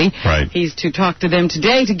speaking already. Right. He's to talk to them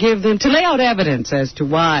today to lay out evidence as to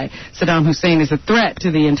why Saddam Hussein is a threat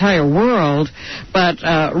to the entire world. But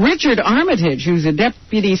Richard Armitage, who's a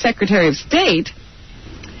Deputy Secretary of State,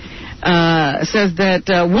 says that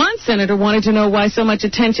one senator wanted to know why so much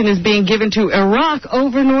attention is being given to Iraq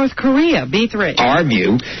over North Korea. B3. Our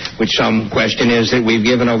view, which some question, is that we've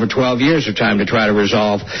given over 12 years of time to try to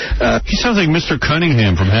resolve... he sounds like Mr.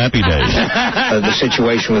 Cunningham from Happy Days. The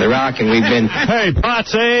situation with Iraq, and we've been... Hey,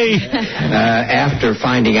 Potsy! After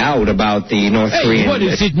finding out about the North Korean... What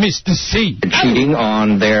is it, Mr. C? ...cheating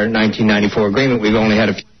on their 1994 agreement, we've only had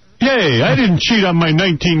a few... Yay, I didn't cheat on my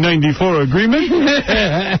 1994 agreement.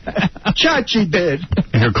 Chachi did.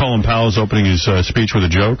 You hear Colin Powell's opening his speech with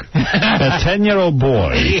a joke? A 10-year-old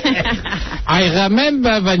boy. I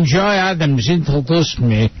remember when Joy Adams introduced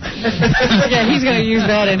me. Yeah, he's going to use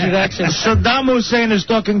that introduction. Saddam Hussein is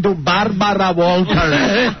talking to Barbara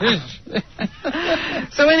Walters.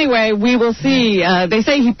 So anyway, we will see. They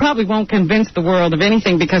say he probably won't convince the world of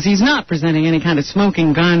anything because he's not presenting any kind of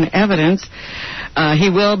smoking gun evidence. He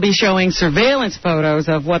will be showing surveillance photos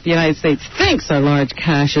of what the United States thinks are large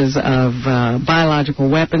caches of biological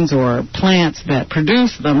weapons or plants that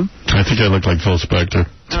produce them. I think I look like Phil Spector.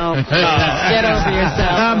 Oh, get over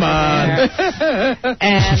yourself. Come on.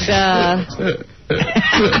 And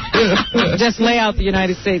just lay out the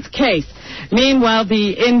United States case. Meanwhile,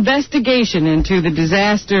 the investigation into the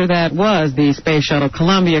disaster that was the Space Shuttle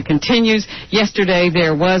Columbia continues. Yesterday,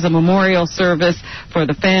 there was a memorial service for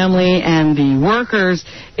the family and the workers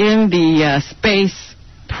in the space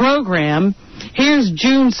program. Here's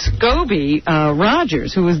June Scobie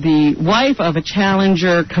Rogers, who was the wife of a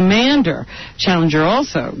Challenger commander. Challenger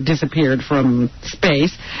also disappeared from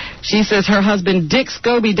space. She says her husband, Dick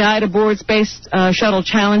Scobie, died aboard Space Shuttle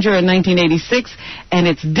Challenger in 1986, and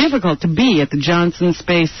it's difficult to be at the Johnson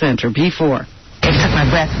Space Center. B4. It took my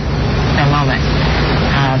breath for a moment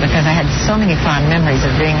because I had so many fond memories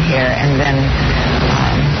of being here, and then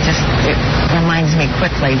it reminds me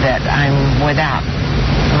quickly that I'm without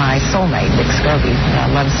my soulmate, Dick Scobie, that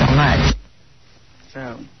I love so much.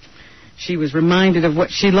 So she was reminded of what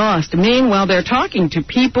she lost. Meanwhile, they're talking to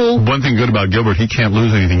people. One thing good about Gilbert, he can't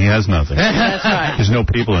lose anything. He has nothing. That's right. There's no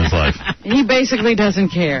people in his life. He basically doesn't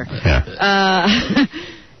care. Yeah.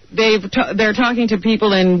 They're talking to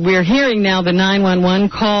people, and we're hearing now the 911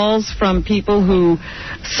 calls from people who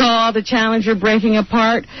saw the Challenger breaking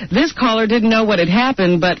apart. This caller didn't know what had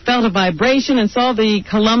happened, but felt a vibration and saw the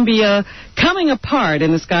Columbia coming apart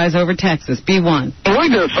in the skies over Texas. B1. We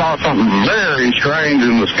just saw something very strange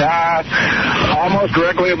in the sky, almost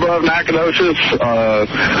directly above Nacogdoches.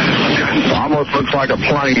 Almost looks like a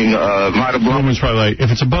plane might have blown. Woman's probably like,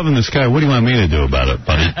 if it's above in the sky, what do you want me to do about it,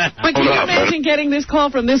 buddy? But can you imagine getting this call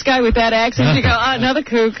from this guy with that accent? You go, another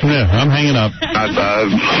kook. Yeah, I'm hanging up.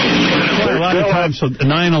 A lot of times,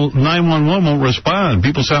 911 won't respond.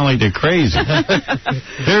 People sound like they're crazy.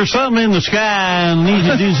 There's something in the sky and need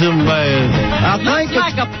to do something about it. Looks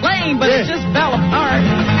like a plane, but it just fell apart.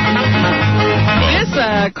 This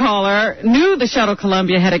caller knew the shuttle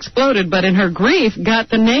Columbia had exploded, but in her grief got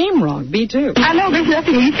the name wrong. B2. I know there's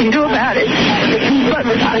nothing you can do about it, but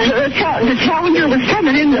the Challenger was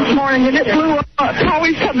coming in this morning, and it blew up. It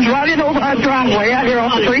always comes right in over our driveway out here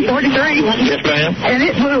on 343. Yes, ma'am. And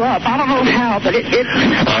it blew up. I don't know how, but it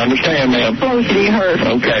I understand, ma'am. Explosion you heard.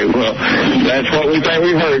 Okay, well, that's what we think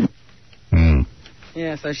we heard.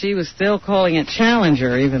 Yeah, so she was still calling it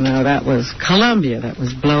Challenger, even though that was Columbia that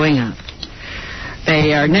was blowing up.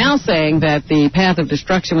 They are now saying that the path of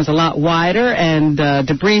destruction was a lot wider, and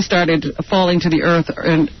debris started falling to the earth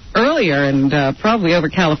earlier and probably over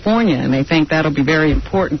California, and they think that'll be very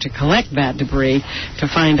important to collect that debris to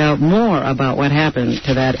find out more about what happened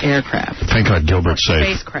to that aircraft. Thank God Gilbert's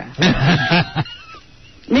safe. Spacecraft.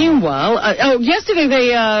 Meanwhile, yesterday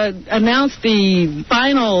they announced the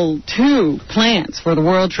final 2 plants for the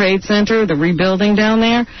World Trade Center, the rebuilding down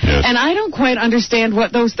there. Yes. And I don't quite understand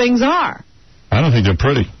what those things are. I don't think they're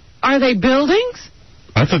pretty. Are they buildings?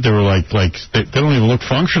 I thought they were like they don't even look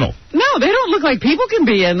functional. No, they don't look like people can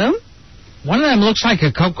be in them. One of them looks like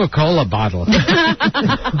a Coca-Cola bottle.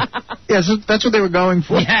 Yes, that's what they were going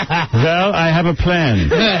for. Yeah. Well, I have a plan.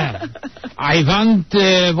 I want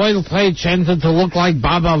the World Trade Center to look like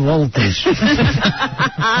Baba Voltage.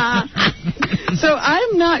 So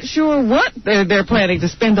I'm not sure what they're planning to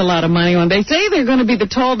spend a lot of money on. They say they're going to be the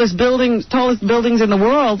tallest buildings in the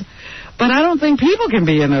world, but I don't think people can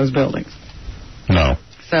be in those buildings. No.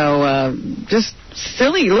 So just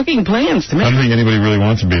silly-looking plans to me. I don't think anybody really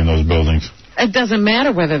wants to be in those buildings. It doesn't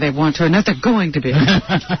matter whether they want to or not. They're going to be.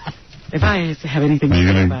 If I have anything to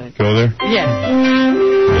say about it. Go there? Yes.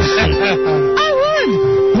 We'll see. I would.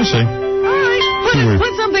 We'll see. All right.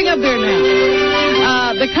 Put something up there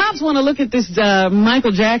now. The cops want to look at this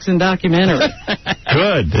Michael Jackson documentary.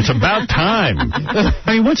 Good. It's about time.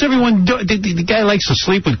 I mean, what's everyone doing? The guy likes to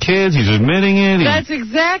sleep with kids. He's admitting it. That's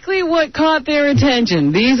exactly what caught their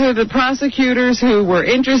attention. These are the prosecutors who were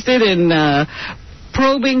interested in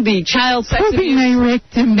probing the child sex abuse. my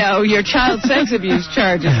rectum. No, your child sex abuse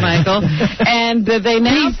charges, Michael. And they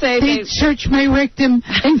now say they searched my rectum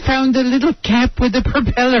and found a little cap with a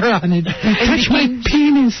propeller on it. Touch my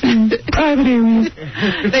penis in private area.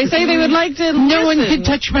 They say they would like to No one can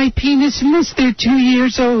touch my penis unless they're 2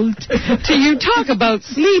 years old. To you talk about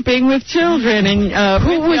sleeping with children and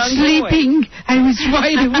who was sleeping? I was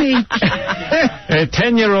wide awake. A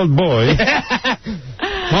 10-year-old boy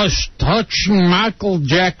was touching Michael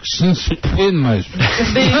Jackson's penis.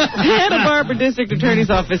 The Santa Barbara District Attorney's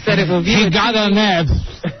Office said it will view He got an F.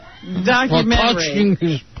 Documentary touching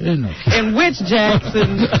his penis. In which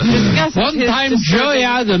Jackson discusses One time Joey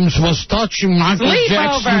Adams was touching Michael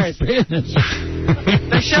Jackson's penis.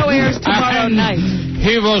 The show airs tomorrow night.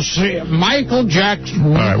 He was Michael Jackson.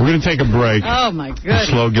 All right, we're going to take a break. Oh, my goodness.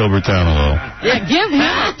 Slow Gilbert down a little. Yeah, give him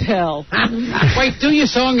a pill. Wait, do your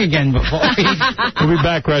song again before We'll be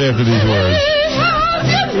back right after these words.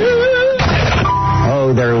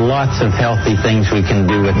 Oh, there are lots of healthy things we can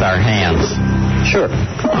do with our hands. Sure.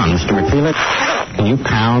 Come on, Mr. McFeely. Can you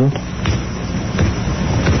pound?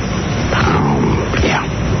 Pound. Yeah,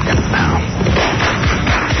 gotta pound.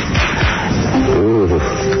 Ooh.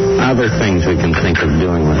 Other things we can think of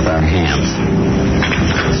doing with our hands.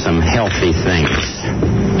 some healthy things.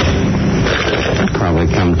 I'll probably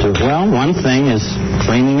come to, well, one thing is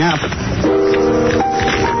cleaning up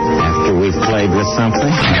after we've played with something.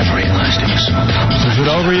 Every last episode. Is it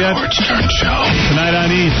over yet? Tonight on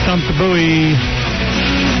East, Stump the Buoy.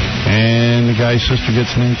 And the guy's sister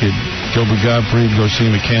gets naked. Gilbert Gottfried goes see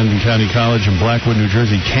him at Camden County College in Blackwood, New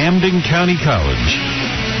Jersey. Camden County College.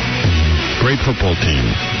 Great football team.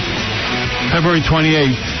 February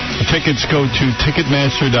 28th. Tickets go to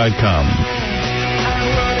Ticketmaster.com.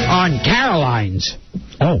 On Caroline's.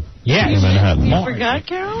 Oh. Yeah. In Manhattan. You forgot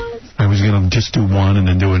Caroline's? I was going to just do one and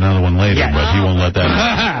then do another one later, but he won't let that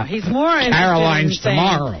happen. He's more interested Caroline's in saying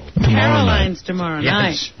tomorrow. Caroline's tomorrow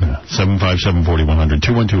night. Yeah. 757-4100,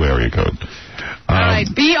 212 area code. All right,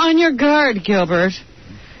 be on your guard, Gilbert.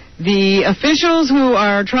 The officials who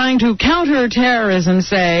are trying to counter terrorism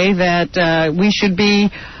say that we should be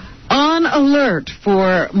on alert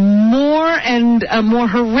for more and more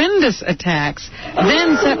horrendous attacks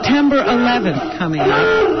than September 11th coming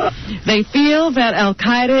up. They feel that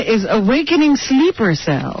Al-Qaeda is awakening sleeper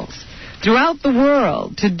cells throughout the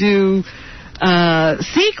world to do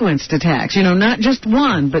sequenced attacks, not just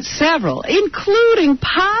one, but several, including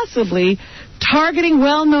possibly targeting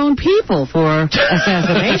well-known people for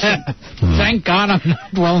assassination. Thank God I'm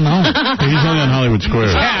not well-known. He's only on Hollywood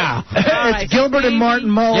Squares. Yeah. It's Gilbert and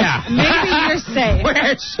Martin Mull. Yeah. Maybe you're safe.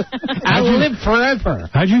 I'll live forever.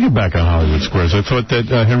 How'd you get back on Hollywood Squares? I thought that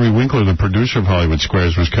Henry Winkler, the producer of Hollywood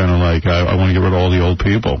Squares, was kind of like, I want to get rid of all the old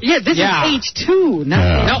people. Yeah, this is H2, not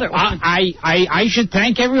the other one. I should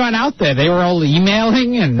thank everyone out there. They were all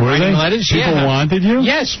emailing and writing letters. People wanted you?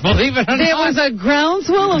 Yes, believe it or not. There was a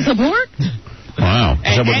groundswell of support? Wow.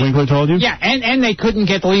 Is that what Winkler told you? Yeah, and they couldn't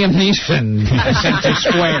get Liam Neeson sent to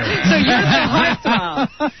Square. So you're the heartthrob.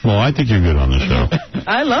 Well, I think you're good on the show.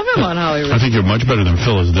 I love him on Hollywood. I think you're much better than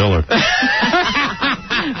Phyllis Diller.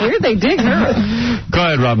 Where'd they dig her? Go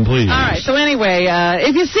ahead, Robin, please. All right, so anyway,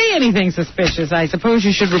 if you see anything suspicious, I suppose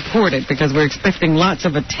you should report it, because we're expecting lots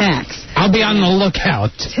of attacks. I'll be on the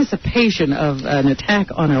lookout. Anticipation of an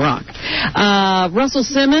attack on Iraq. Russell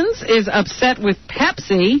Simmons is upset with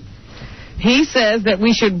Pepsi. He says that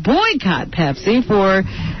we should boycott Pepsi for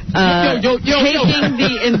taking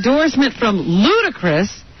the endorsement from Ludacris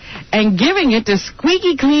and giving it to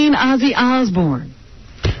squeaky clean Ozzy Osbourne.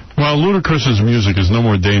 Well, Ludacris's music is no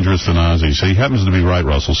more dangerous than Ozzy, so he happens to be right,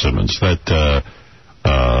 Russell Simmons. That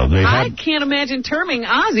I can't imagine terming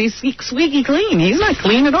Ozzy squeaky clean. He's not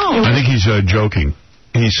clean at all. I think he's joking.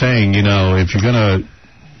 He's saying, if you're going to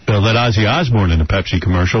let Ozzy Osbourne in a Pepsi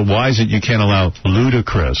commercial, why is it you can't allow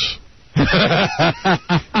Ludacris?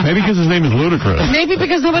 Maybe because his name is Ludacris. Maybe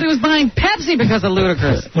because nobody was buying Pepsi because of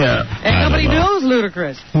Ludacris. Yeah. And nobody knows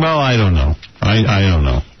Ludacris. Well, I don't know. I don't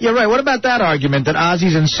know. Yeah, right. What about that argument that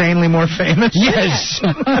Ozzy's insanely more famous? Yes.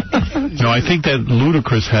 No, I think that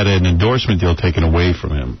Ludacris had an endorsement deal taken away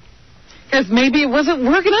from him. Because maybe it wasn't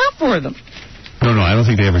working out for them. No, I don't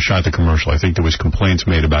think they ever shot the commercial. I think there was complaints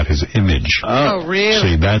made about his image. Oh, really?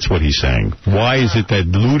 See, that's what he's saying. Why is it that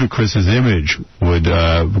Ludacris's image would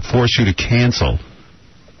force you to cancel?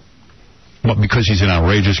 Well, because he's an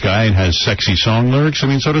outrageous guy and has sexy song lyrics? I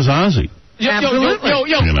mean, so does Ozzy. Absolutely.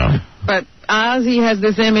 But Ozzy has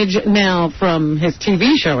this image now from his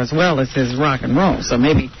TV show as well as his rock and roll. So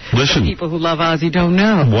maybe the people who love Ozzy don't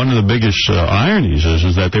know. One of the biggest ironies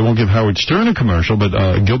is that they won't give Howard Stern a commercial, but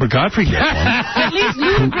Gilbert Gottfried gets one. At least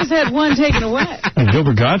Ludacris had one taken away. And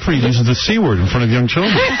Gilbert Gottfried uses the C word in front of young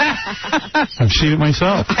children. I've seen it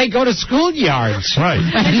myself. I go to schoolyards. Right.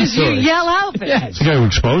 And just you yell out there. Yes. The guy who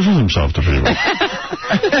exposes himself to people.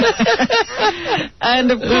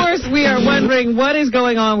 And, of course, we are wondering what is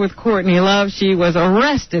going on with Courtney Love. She was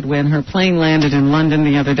arrested when her plane landed in London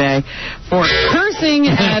the other day for cursing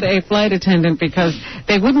at a flight attendant because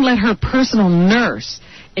they wouldn't let her personal nurse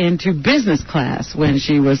into business class when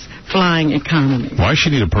she was flying economy. Why does she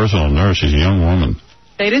need a personal nurse? She's a young woman.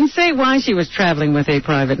 They didn't say why she was traveling with a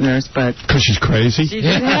private nurse, but... Because she's crazy? She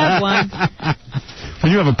did have one.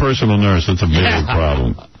 When you have a personal nurse, that's a big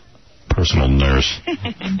problem. Personal nurse.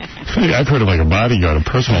 I've heard of like a bodyguard, a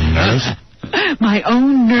personal nurse. My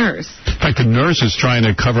own nurse. In fact, the nurse is trying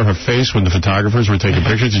to cover her face when the photographers were taking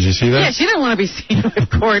pictures. Did you see that? Yeah, she didn't want to be seen with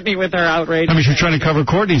Courtney with her outrage. I mean, she's trying to cover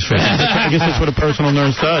Courtney's face. I guess that's what a personal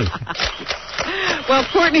nurse does. Well,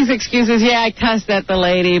 Courtney's excuse is, I cussed at the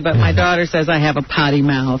lady, but my daughter says I have a potty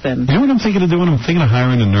mouth. And you know what I'm thinking of doing? I'm thinking of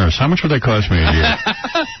hiring a nurse. How much would that cost me a year?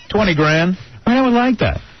 $20,000. I would like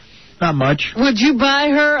that. Not much. Would you buy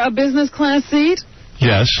her a business class seat?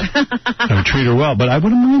 Yes. I would treat her well, but I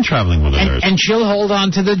wouldn't mind traveling with a nurse. And she'll hold on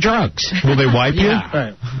to the drugs. Will they wipe you?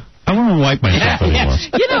 Right. I won't wipe myself anymore.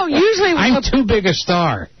 You know, usually I'm too big a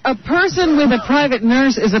star. A person with a private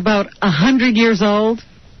nurse is about 100 years old.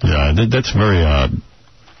 Yeah, that's very odd.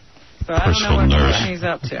 So I don't know what he's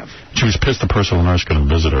up to. She was pissed the personal nurse couldn't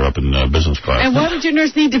visit her up in business class. And why would your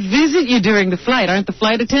nurse need to visit you during the flight? Aren't the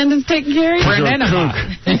flight attendants taking care of you? For an enema.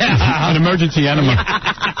 An emergency enema.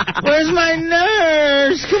 Where's my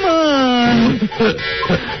nurse? Come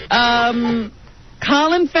on.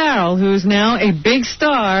 Colin Farrell, who's now a big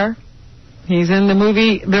star. He's in the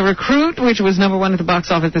movie The Recruit, which was #1 at the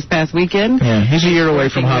box office this past weekend. Yeah, he's a year away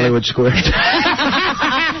from Hollywood Squares.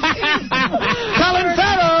 Colin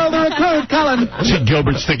Farrell, The Recruit, Colin. See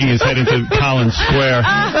Gilbert sticking his head into Collins Square.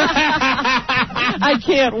 I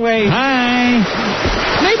can't wait. Hi.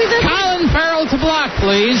 Maybe that's Colin Farrell to block,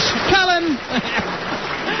 please. Colin.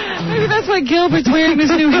 Maybe that's why Gilbert's wearing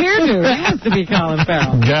this new hairdo. It has to be Colin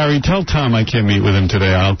Farrell. Gary, tell Tom I can't meet with him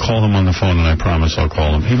today. I'll call him on the phone, and I promise I'll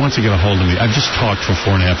call him. He wants to get a hold of me. I've just talked for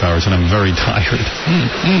 4.5 hours, and I'm very tired.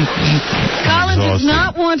 Colin does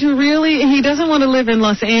not want to he doesn't want to live in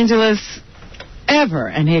Los Angeles ever,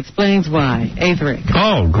 and he explains why. A3.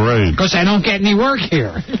 Oh, great. Because I don't get any work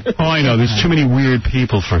here. Oh, I know. There's too many weird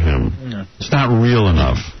people for him. It's not real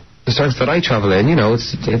enough. The circus that I travel in, you know,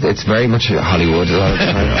 it's very much Hollywood. A lot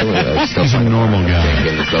of He's a normal guy.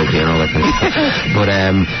 And all that kind of stuff.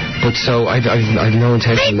 But so I've no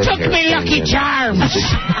intention of living here. They took me Lucky Charms.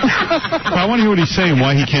 I want to hear what he's saying,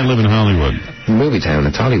 why he can't live in Hollywood. Movie town,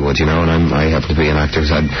 it's Hollywood, you know, and I happen to be an actor,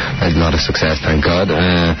 so I had a lot of success, thank God.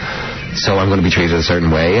 So I'm going to be treated a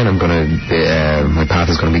certain way, and I'm going to, my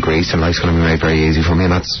path is going to be greased, and life's going to be made very easy for me,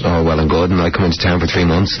 and that's all well and good. And I come into town for 3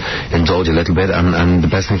 months, indulge a little bit, and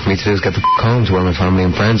the best thing for me to do is get the home to where my family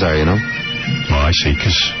and friends are, you know. Oh, I see,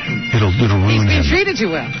 because it'll ruin him. He's being treated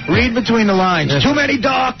too well. Read between the lines. Too many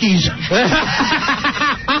darkies. Is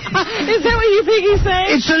that what you think he's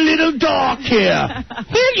saying? It's a little dark here.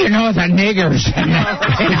 Well, you know, the niggers in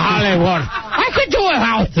Hollywood. I could do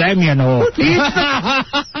without them, you know.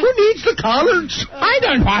 Who needs the collards? I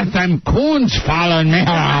don't want them coons following me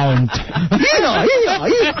around.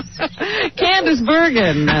 Candace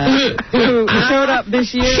Bergen, who showed up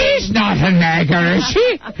this year. She's not a nigger, is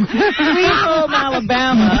she? Sweet Home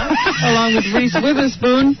Alabama, along with Reese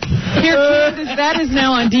Witherspoon. Here, Candace, that is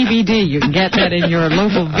now on DVD. You can get that in your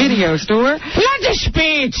local video store. Lot of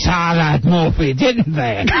speed saw that movie, didn't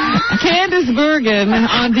they? Candace Bergen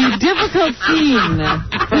on the difficult scene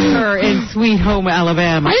for her in Sweet Home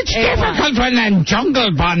Alabama. It's difficult when them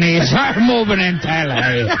jungle bunnies are moving into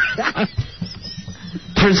L.A.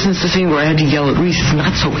 For instance, the scene where I had to yell at Reese, it's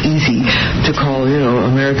not so easy to call, you know,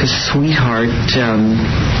 America's sweetheart an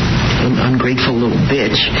ungrateful little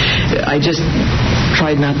bitch. I just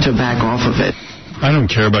tried not to back off of it. I don't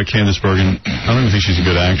care about Candace Bergen. I don't even think she's a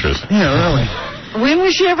good actress. Yeah, really. When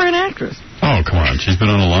was she ever an actress? Oh, come on. She's been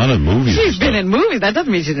on a lot of movies. She's been in movies. That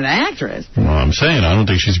doesn't mean she's an actress. Well, I'm saying I don't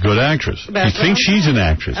think she's a good actress. You think she's an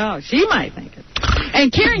actress? Oh, she might think it.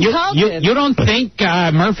 And Karen Culkin. You don't think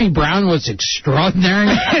Murphy Brown was extraordinary?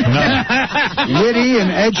 No. Witty and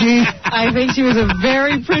edgy. I think she was a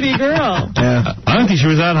very pretty girl. Yeah. I don't think she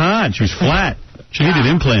was that hot. She was flat. She needed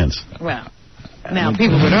implants. Well, now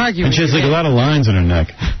people would argue. And she has like a lot of lines in her neck.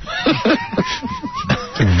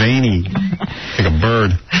 It's like veiny. Like a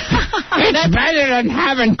bird. It's better than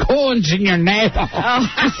having cones in your navel. Oh,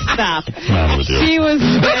 stop. What's the matter with you? She was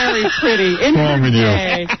very pretty. What's wrong with you?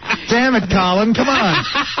 Damn it, Colin. Come on.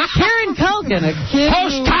 Karen Culkin, a kid.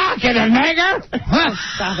 Who's talking, a nigger? Oh,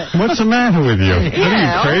 stop it. What's the matter with you? What are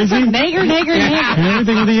you, crazy? Nigger.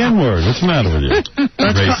 Everything with the N-word. What's the matter with you?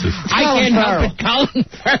 Racist. I can't help it, Colin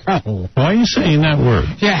Farrell. Why are you saying that word?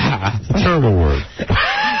 Yeah. It's a terrible word.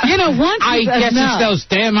 You know, once I guess it's those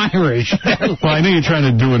damn Irish. Well, I know you're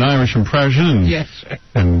trying to do an Irish impression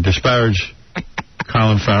and disparage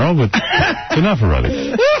Colin Farrell, but enough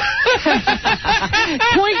already.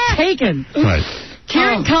 Point taken. Right.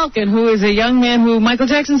 Kieran Culkin, who is a young man who Michael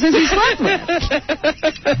Jackson says he slept with,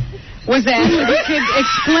 was asked if he could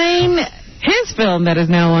explain his film that is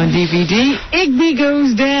now on DVD, Igby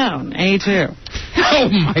Goes Down, A2. Oh,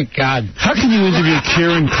 my God. How can you interview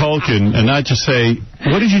Kieran Culkin and not just say,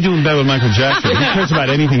 what did you do in bed with Michael Jackson? Who cares about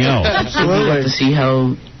anything else? Absolutely. To see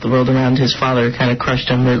how the world around his father kind of crushed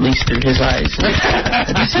him, or at least through his eyes.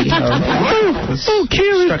 To see how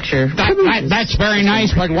structure... That's very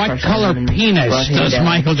nice, but what color penis does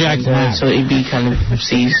Michael Jackson have? So Igby kind of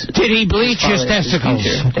sees... Did he bleach his testicles?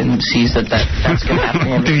 And sees that's going to happen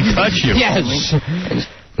to him. Did he touch you? Yes.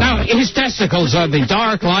 Now, his testicles are the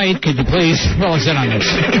dark light. Could you please fill us in on this?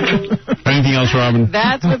 Anything else, Robin?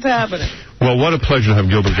 That's what's happening. Well, what a pleasure to have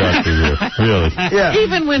Gilbert Gottfried here. Really. Yeah.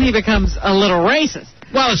 Even when he becomes a little racist.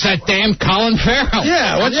 Well, it's that damn Colin Farrell.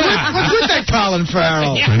 Yeah, what's with that Colin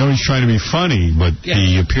Farrell? I know he's trying to be funny, but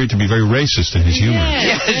he appeared to be very racist in his humor.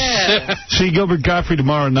 Yes. See Gilbert Gottfried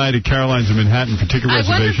tomorrow night at Caroline's in Manhattan for ticket I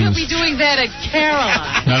wonder if reservations. he'll be doing that at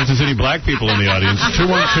Caroline. Not if there's any black people in the audience.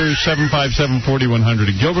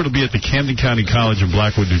 212-757-4100. And Gilbert will be at the Camden County College in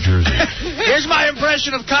Blackwood, New Jersey. Here's my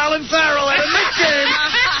impression of Colin Farrell at a Knicks game.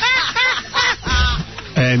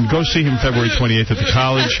 And go see him February 28th at the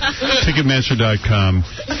college. Ticketmaster.com.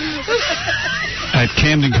 At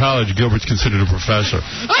Camden College, Gilbert's considered a professor.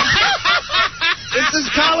 This is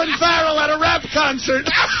Colin Farrell at a rap concert.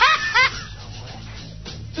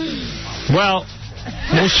 Well,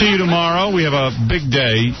 we'll see you tomorrow. We have a big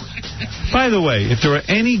day. By the way, if there are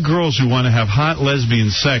any girls who want to have hot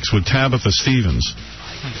lesbian sex with Tabitha Stevens,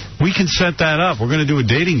 we can set that up. We're going to do a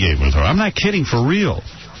dating game with her. I'm not kidding, for real.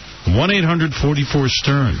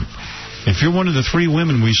 1-800-44-STERN. If you're one of the 3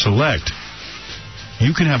 women we select,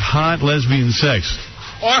 you can have hot lesbian sex.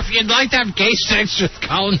 Or if you'd like to have gay sex with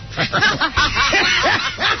Colin Farrell.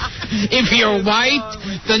 If you're white,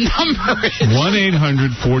 the number is...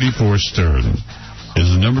 1-800-44-STERN is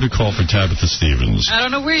the number to call for Tabitha Stevens. I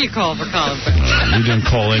don't know where you call for Colin Farrell. We didn't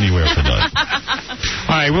call anywhere for that.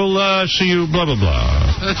 All right, we'll see you, blah, blah, blah.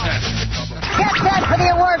 Get set for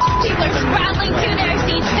the awards. People are scrambling to their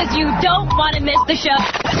seats because you don't want to miss the show.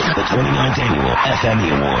 The 29th Annual FME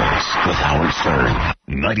Awards with Howard Stern.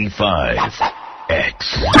 95X.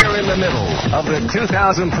 We're in the middle of the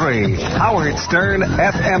 2003 Howard Stern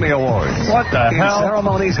FME Awards. What the hell? In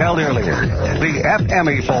ceremonies held earlier, the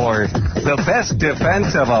FME for the best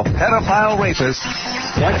defense of a pedophile rapist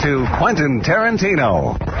went to Quentin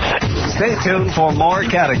Tarantino. Stay tuned for more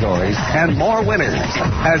categories and more winners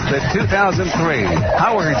as the 2003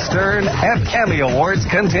 Howard Stern FME Awards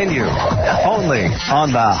continue. Only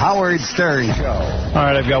on the Howard Stern Show. All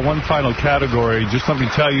right, I've got one final category. Just let me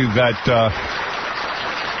tell you that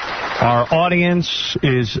our audience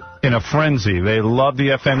is in a frenzy. They love the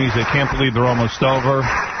FMEs. They can't believe they're almost over.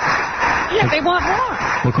 Yeah, they want more.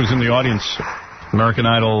 Look who's in the audience. American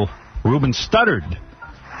Idol Ruben Studdard.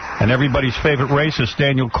 And everybody's favorite racist,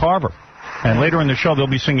 Daniel Carver. And later in the show, they'll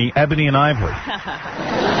be singing Ebony and Ivory.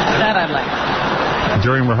 That I like.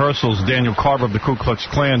 During rehearsals, Daniel Carver of the Ku Klux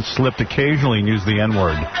Klan slipped occasionally and used the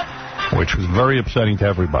N-word, which was very upsetting to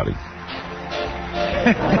everybody.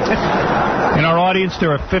 In our audience,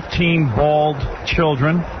 there are 15 bald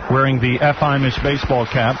children wearing the F. Imus baseball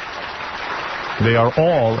cap. They are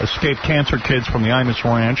all escaped cancer kids from the Imus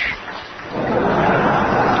Ranch.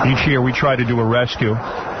 Each year, we try to do a rescue.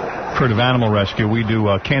 Heard of animal rescue, we do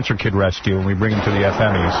a cancer kid rescue, and we bring them to the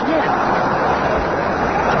FMEs.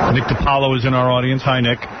 Yeah. Nick DiPaolo is in our audience. Hi,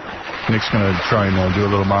 Nick. Nick's going to try and do a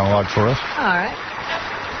little monologue for us. All right.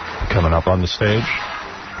 Coming up on the stage.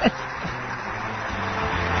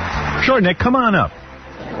 Sure, Nick, come on up.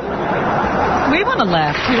 We want to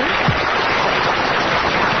laugh, too.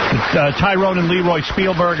 Tyrone and Leroy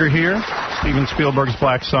Spielberg are here. Steven Spielberg's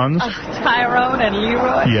black sons. Tyrone and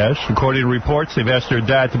Leroy? Yes. According to reports, they've asked their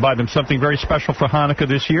dad to buy them something very special for Hanukkah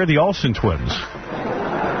this year, the Olsen twins.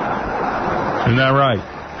 Isn't that right?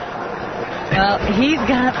 Well, he's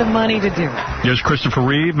got the money to do it. There's Christopher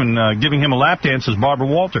Reeve, and giving him a lap dance is Barbara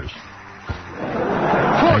Walters.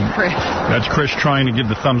 Poor Chris. That's Chris trying to give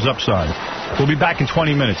the thumbs up sign. We'll be back in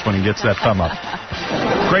 20 minutes when he gets that thumb up.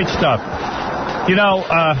 Great stuff. You know,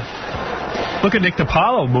 look at Nick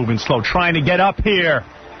DiPaolo moving slow, trying to get up here.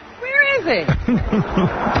 Where is he?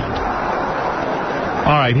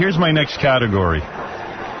 All right, here's my next category.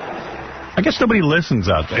 I guess nobody listens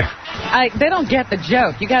out there. They don't get the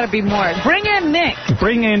joke. You got to be more. Bring in Nick.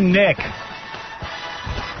 Bring in Nick.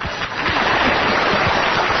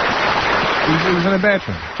 He was in the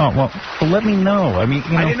bathroom. Oh, well, let me know. I mean,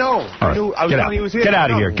 you know. I didn't know. Right. I was telling you he was here. Get out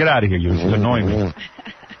of here. Get out of here. You're annoying me.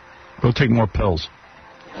 Go take more pills.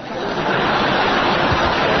 All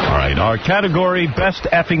right, our category, Best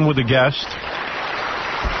Effing with a Guest.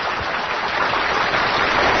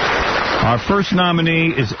 Our first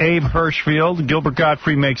nominee is Abe Hirschfeld. Gilbert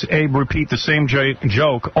Gottfried makes Abe repeat the same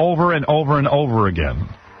joke over and over and over again.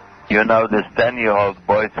 You know, this 10-year-old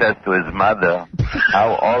boy says to his mother,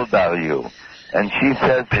 "How old are you?" And she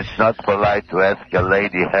says it's not polite to ask a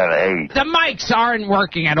lady her age. The mics aren't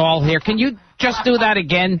working at all here. Can you just do that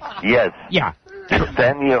again? Yes. Yeah. This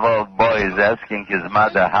 10-year-old boy is asking his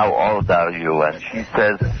mother, "How old are you?" And she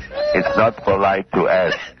says it's not polite to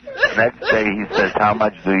ask. Next day he says, "How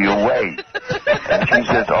much do you weigh?" And she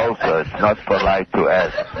says also, it's not polite to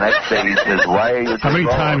ask. Next day he says, "Why are you How many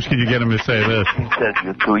times can you get him to say this? He says,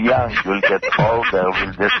 "You're too young. You'll get older.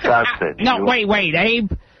 We'll discuss it." No, wait,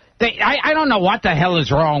 Abe. I don't know what the hell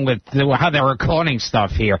is wrong with how they're recording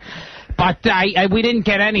stuff here, but we didn't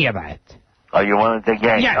get any of that. Oh, you wanted the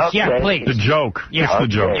game? Yes, okay. yeah, please. The joke. Yes. It's the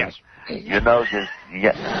joke. Yes. You know, the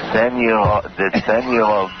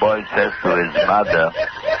 10-year-old boy says to his mother,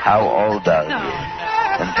 "How old are you?"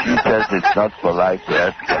 And she says it's not polite to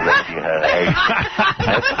ask a lady her age.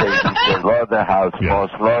 Next day she says, "Slaughterhouse, more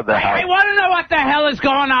slaughterhouse." I want to know what the hell is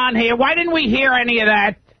going on here. Why didn't we hear any of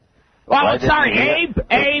that? Well, sorry, Abe,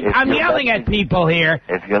 I'm yelling at people here.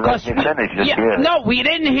 If you let me finish it, no, we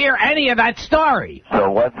didn't hear any of that story.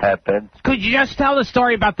 So what happened? Could you just tell the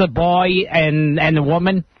story about the boy and the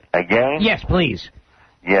woman? Again? Yes, please.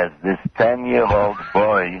 Yes, this 10-year-old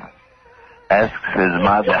boy asks his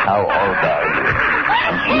mother, "How old are you?"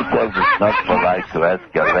 And she says it's not polite to ask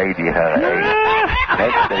a lady her age.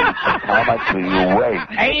 Next day he says, "How much do you weigh?"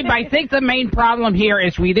 Abe, I think the main problem here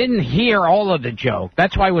is we didn't hear all of the joke.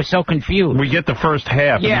 That's why we're so confused. We get the first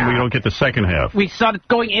half, and then we don't get the second half. We started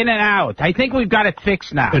going in and out. I think we've got it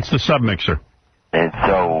fixed now. It's the submixer. And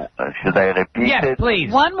so, should I repeat it? Yes,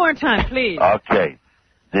 please. One more time, please. Okay.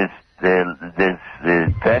 This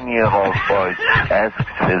 10-year-old boy asks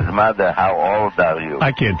his mother, "How old are you?"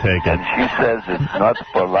 I can't take it. And she says it's not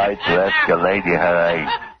polite to ask a lady her age.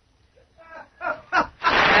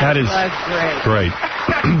 That is great.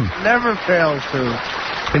 Never fails to.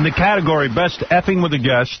 In the category Best Effing with a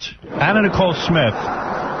Guest, Anna Nicole Smith,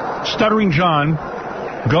 Stuttering John,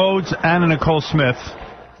 goads Anna Nicole Smith,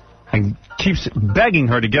 and keeps begging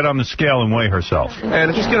her to get on the scale and weigh herself.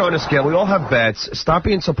 And just get on the scale. We all have bets. Stop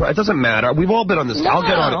being so... It doesn't matter. We've all been on the scale. I'll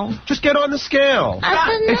get on it. Just get on the scale. I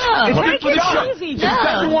said no. It's good for the show. Easy, Just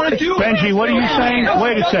doesn't want to do it. Benji, what are you saying?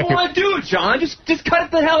 Wait a second. I don't want to do it, John. Just cut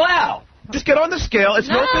it the hell out. Just get on the scale. It's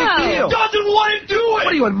no big deal. He doesn't want to do it. What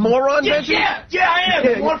are you, a moron, Benji? Yeah, I am.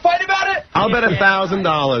 You want to fight about it? I'll bet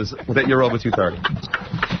 $1,000 that you're over 230.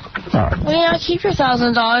 All right. Well, yeah, keep your $1,000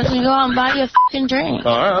 and go out and buy you a fucking drink.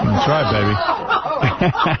 All right. That's right, baby.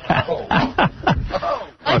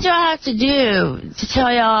 What do I have to do to tell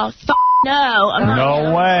y'all, no? I'm not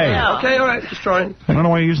No way. No. Okay, all right. Just trying. I don't know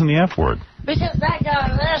why you're using the F word. Because that guy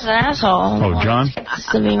over there's an asshole. Oh, John? This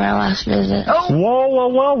will be my last visit.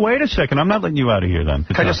 Whoa. Wait a second. I'm not letting you out of here, then.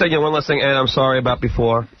 Can I just say one last thing, Ann, I'm sorry about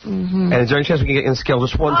before? Mm-hmm. And is there any chance we can get in the scale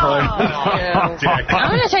just one time? I'm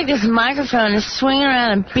going to take this microphone and swing it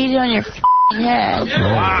around and beat it on your f***ing head.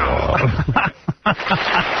 Wow.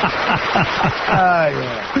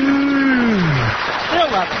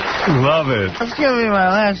 Love it. That's going to be my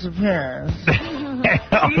last appearance.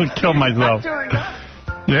 I'll kill myself.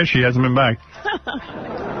 Yeah, she hasn't been back.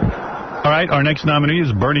 All right, our next nominee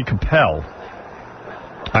is Bernie Capel.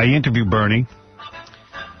 I interviewed Bernie,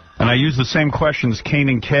 and I used the same questions Kane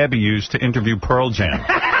and Cabby used to interview Pearl Jam.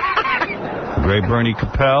 The great Bernie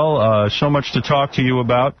Capel, so much to talk to you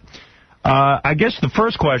about. I guess the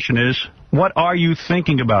first question is, what are you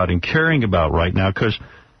thinking about and caring about right now? Because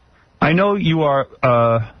I know you are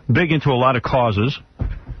big into a lot of causes,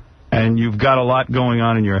 and you've got a lot going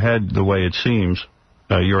on in your head the way it seems.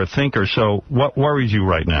 You're a thinker, so what worries you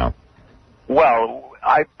right now? Well,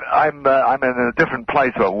 I'm in a different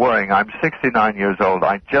place of worrying. I'm 69 years old.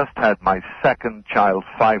 I just had my second child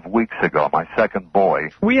 5 weeks ago, my second boy.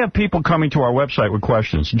 We have people coming to our website with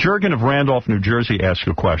questions. Jurgen of Randolph, New Jersey asked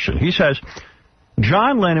a question. He says,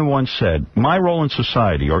 John Lennon once said, "My role in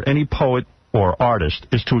society, or any poet or artist,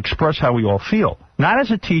 is to express how we all feel, not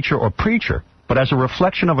as a teacher or preacher, but as a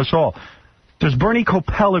reflection of us all." Does Bernie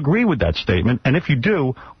Capel agree with that statement? And if you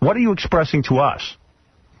do, what are you expressing to us?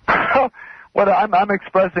 Well, I'm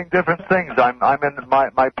expressing different things. I'm in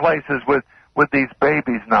my places with these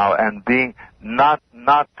babies now and being not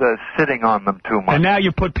sitting on them too much. And now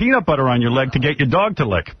you put peanut butter on your leg to get your dog to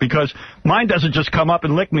lick, because mine doesn't just come up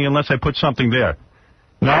and lick me unless I put something there.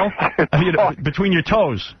 No? Between your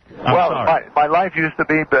toes. I'm sorry. My life used to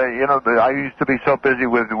be, I used to be so busy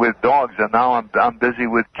with dogs, and now I'm busy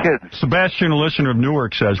with kids. Sebastian, a listener of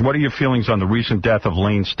Newark, says, what are your feelings on the recent death of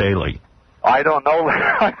Lane Staley? I don't know.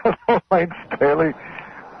 I don't know Lane Staley.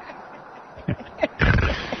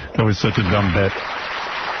 That was such a dumb bit.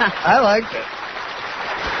 I liked it.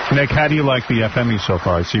 Nick, how do you like the FME so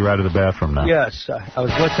far? I see you're out of the bathroom now. Yes, I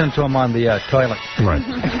was listening to him on the toilet. Right.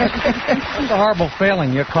 It's a horrible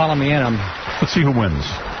feeling. You're calling me in. Let's see who wins.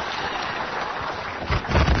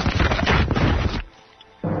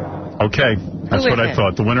 Okay, that's what I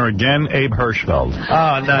thought. The winner again, Abe Hirschfeld.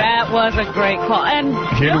 Oh, nice. That was a great call. And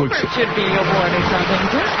Gilbert should be awarded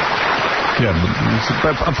something, too. Yeah,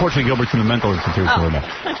 but unfortunately, Gilbert's in the mental institution right now.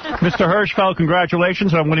 Mr. Hirschfeld,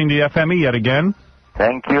 congratulations on winning the FME yet again.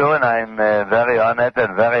 Thank you, and I'm very honored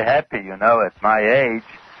and very happy. You know, at my age,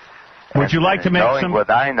 Would you like to make knowing some... what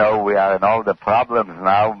I know, we are in all the problems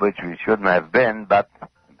now, which we shouldn't have been, but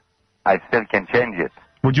I still can change it.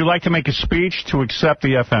 Would you like to make a speech to accept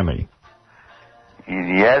the FME?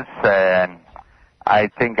 Yes, I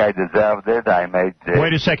think I deserved it. I made...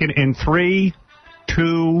 Wait a second. In 3,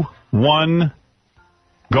 2, 1,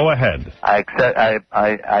 go ahead. I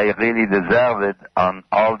really deserve it on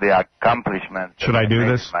all the accomplishments. Should I do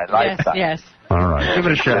this? In my lifetime. Yes. All right. Give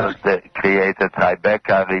it a shot. Created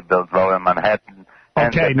Tribeca, rebuilt Lower Manhattan.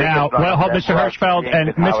 Okay, now, well, hold Mr. Hirschfeld,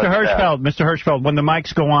 and Mr. Hirschfeld, when the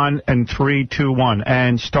mics go on, and 3, 2, 1,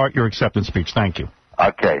 and start your acceptance speech. Thank you.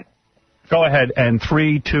 Okay. Go ahead, and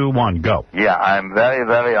 3, 2, 1, go. Yeah, I'm very,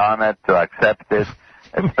 very honored to accept this,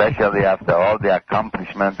 especially after all the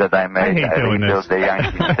accomplishments that I made. I hate doing rebuilt the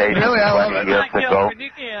Yankee Stadium 20 years ago,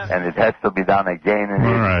 and it has to be done again,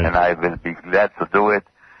 and I will be glad to do it.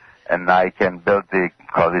 And I can build the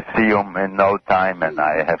Coliseum in no time, and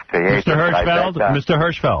I have created... Mr.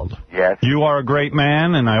 Hirschfeld. Yes? You are a great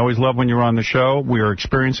man, and I always love when you're on the show. We are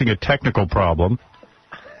experiencing a technical problem.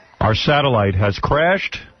 Our satellite has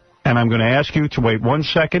crashed, and I'm going to ask you to wait 1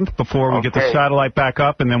 second before we get the satellite back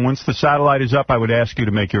up, and then once the satellite is up, I would ask you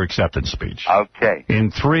to make your acceptance speech. Okay.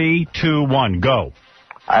 In 3, 2, 1, go.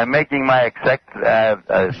 I'm making my thank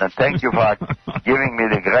you for giving me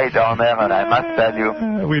the great honor, and I must tell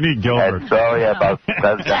you we need Gilbert. A story about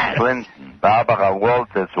President Clinton. Barbara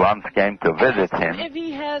Walters once came to visit him. If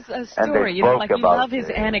he has a story, you know, like you love his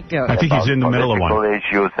anecdote. I think he's in the middle of one.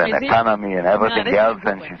 Political issues and economy and everything else,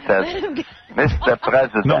 and she says, Mr.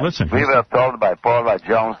 President, we were told by Paula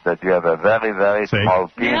Jones that you have a very, very small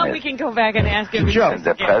penis. Now we can go back and ask him. And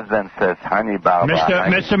the President says, honey, Barbara.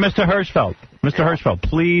 Mr. Hirschfeld. Mr. Hirschfeld,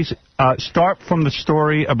 please start from the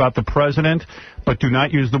story about the president, but do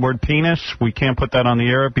not use the word penis. We can't put that on the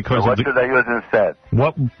air because... What should I use instead?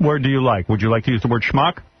 What word do you like? Would you like to use the word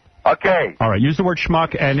schmuck? Okay. All right, use the word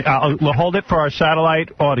schmuck, and hold it for our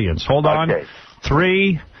satellite audience. Hold on. Okay.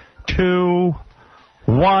 3, 2,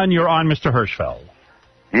 1. You're on, Mr. Hirschfeld.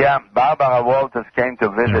 Yeah, Barbara Walters came to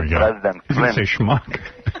visit President Clinton. Say schmuck.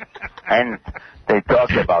 And they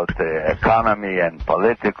talked about the economy and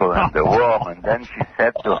political and the war, and then she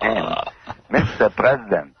said to him, Mr.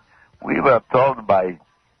 President, we were told by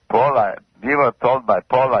Paula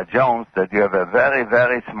Jones that you have a very,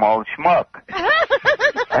 very small schmuck.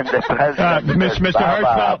 And the President Mr.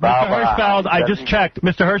 Hirschfeld, I just checked.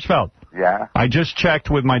 Mr. Hirschfeld. Yeah? I just checked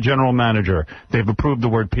with my general manager. They've approved the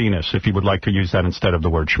word penis, if you would like to use that instead of the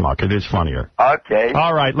word schmuck. It is funnier. Okay.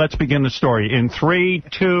 All right, let's begin the story. In 3,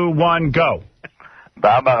 2, 1, go.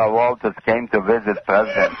 Barbara Walters came to visit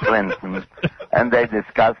President Clinton, and they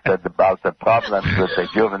discussed about the problems with the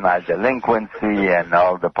juvenile delinquency and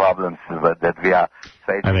all the problems that we are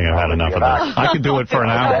facing. I think I've had enough of that. I could do it for an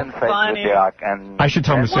hour. I should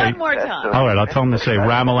tell him to say... One more time. All right, I'll tell him to say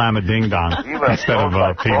Ramalama Ding Dong instead of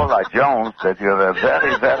penis. Paula Jones that you have a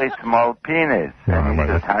very, very small penis. And he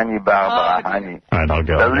says, honey, Barbara, honey. All right, I'll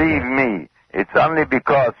go. Believe me, it's only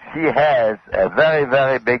because she has a very,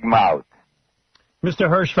 very big mouth. Mr.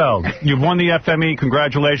 Hirschfeld, you've won the FME.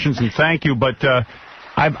 Congratulations and thank you. But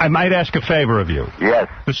I might ask a favor of you. Yes.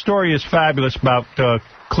 The story is fabulous about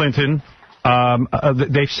Clinton.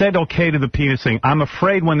 They've said okay to the penis thing. I'm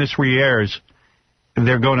afraid when this re-airs,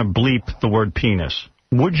 they're going to bleep the word penis.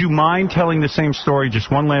 Would you mind telling the same story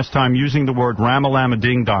just one last time using the word Ramalama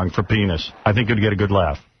Ding Dong for penis? I think it would get a good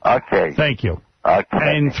laugh. Okay. Thank you. Okay.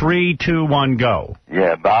 And 3, 2, 1, go.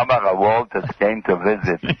 Yeah, Barbara Walters came to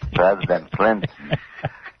visit President Clinton,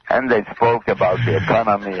 and they spoke about the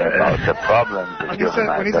economy, about the problems, the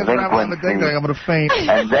delinquency. I'm going to faint.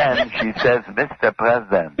 And then she says, Mr.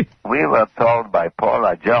 President, we were told by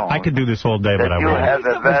Paula Jones... I could do this all day, but I won't. That you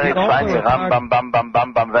have a very funny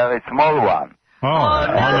very small one. No.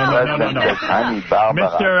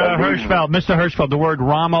 Mr. Hirschfeld, the word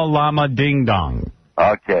Ramalama Ding Dong.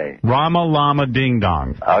 Okay. Ramalama Ding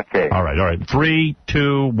Dong. Okay. All right. 3,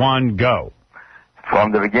 2, 1, go.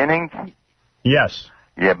 From the beginning? Yes.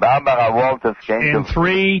 Yeah, Barbara Walters came in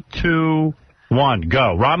 3, 2, 1,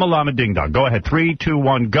 go. Ramalama Ding Dong. Go ahead. 3, 2,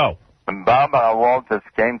 1, go. Barbara Walters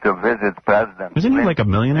came to visit President Isn't he like a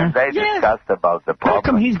millionaire? And they discussed about the problem.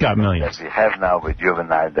 How come he's got millions? That we have now with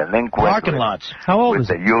juvenile delinquency. Parking lots. How old is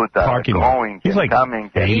he? With the youth that are growing he's like coming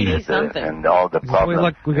 80-something. and all the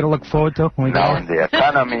problems. We're going to look forward to when we now in the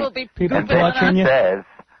economy. People watching you. Says,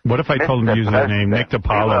 what if I told him to use his name, Nick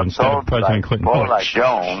DiPaolo, instead of President Clinton? Paula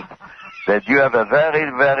Jones, that you have a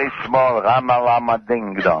very, very small Ramalama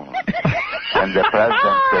Ding Dong. And the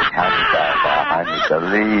president says, honey,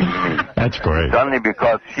 believe me. That's great. It's only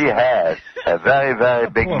because she has a very, very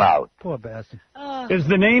big mouth. Poor bastard. Is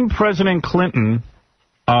the name President Clinton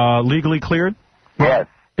legally cleared? Yes.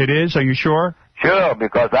 It is? Are you sure? Sure,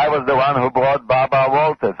 because I was the one who brought Barbara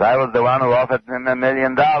Walters. I was the one who offered him $1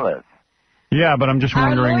 million. Yeah, but I'm just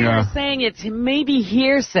wondering... Our lawyer is saying it's maybe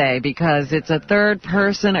hearsay because it's a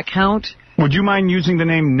third-person account. Would you mind using the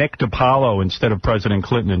name Nick DiPaolo instead of President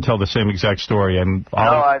Clinton and tell the same exact story? And No,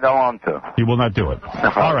 I don't want to. You will not do it.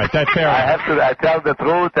 All right, that's fair. I tell the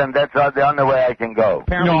truth, and that's the only way I can go.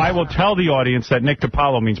 No, I will tell the audience that Nick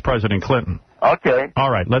DiPaolo means President Clinton. Okay.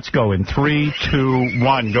 All right, let's go in 3, 2,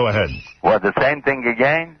 1. Go ahead. What, the same thing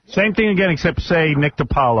again? Same thing again, except say Nick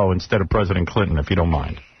DiPaolo instead of President Clinton, if you don't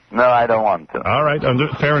mind. No, I don't want to. All right,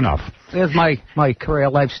 fair enough. There's my career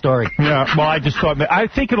life story. Yeah, well, I just thought, I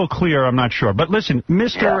think it'll clear, I'm not sure. But listen,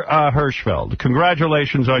 Mr. Hirschfeld,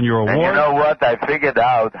 congratulations on your award. And you know what? I figured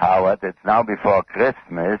out, Howard, it's now before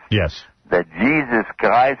Christmas. Yes. That Jesus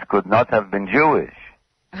Christ could not have been Jewish.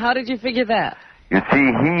 How did you figure that? You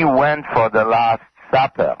see, he went for the Last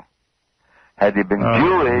Supper. Had he been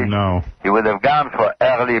Jewish, he would have gone for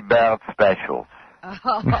early bird specials.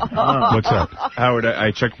 What's up? Howard,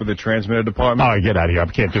 I checked with the transmitter department. Oh, get out of here. I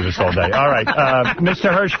can't do this all day. All right.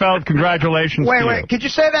 Mr. Hirschfeld, congratulations to you. Wait. Could you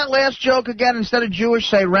say that last joke again? Instead of Jewish,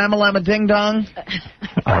 say Ramalama Ding Dong?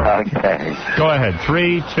 Okay. Go ahead.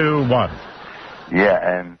 3, 2, 1.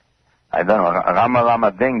 Yeah, and I don't know,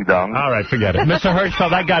 Ramalama Ding Dong. All right, forget it. Mr.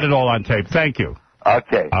 Hirschfeld, I got it all on tape. Thank you.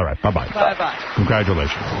 Okay. All right, bye-bye. Bye-bye.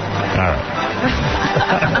 Congratulations. All right.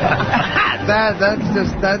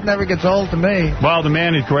 That never gets old to me. Well, the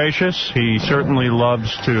man is gracious. He certainly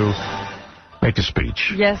loves to make a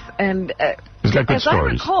speech. Yes, and he's got good as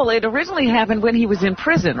stories. I recall, it originally happened when he was in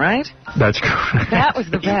prison, right? That's correct. That was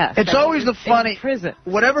the best. It's always the funny... Prison.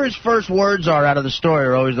 Whatever his first words are out of the story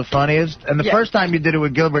are always the funniest. And the first time you did it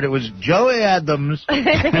with Gilbert, it was Joey Adams.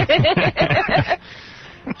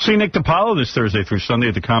 See Nick DiPaolo this Thursday through Sunday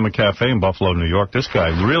at the Comic Cafe in Buffalo, New York. This guy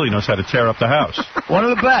really knows how to tear up the house. One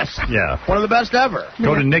of the best. Yeah. One of the best ever.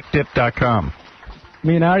 Go to nickdip.com.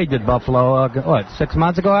 Me and Artie did Buffalo, 6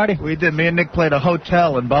 months ago, Artie? We did. Me and Nick played a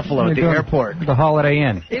hotel in Buffalo at the airport. The Holiday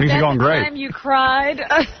Inn. Is that going the great. time you cried,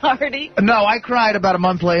 Artie? No, I cried about a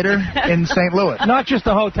month later in St. Louis. Not just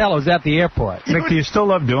the hotel, it was at the airport. Nick, do you still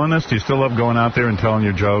love doing this? Do you still love going out there and telling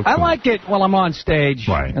your jokes? I like it while I'm on stage,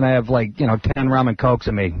 right. And I have 10 rum and cokes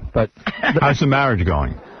in me. But how's the marriage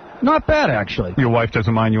going? Not bad, actually. Your wife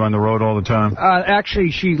doesn't mind you on the road all the time?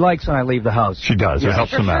 Actually, she likes when I leave the house. She does. It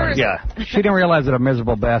helps the marriage. Yeah. She didn't realize what a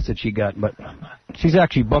miserable bastard she got, but she's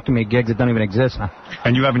actually booking me gigs that don't even exist now.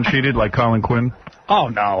 And you haven't cheated like Colin Quinn? Oh,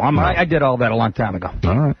 no. I did all that a long time ago.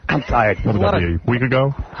 All right. I'm tired. What would that be, a week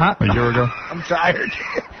ago? Huh? A year ago? I'm tired.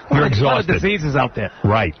 You're There's exhausted. a lot of diseases out there.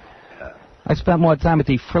 Right. I spent more time at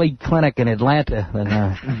the Free Clinic in Atlanta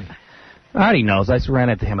than... Artie knows. I ran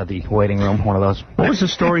into him at the waiting room, one of those. What was the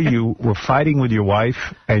story? You were fighting with your wife,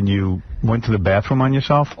 and you went to the bathroom on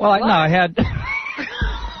yourself? Well, I had...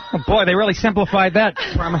 Oh, boy, they really simplified that.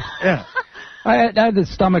 Yeah. I had the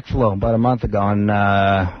stomach flu about a month ago, and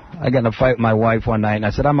I got in a fight with my wife one night, and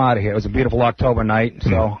I said, I'm out of here. It was a beautiful October night,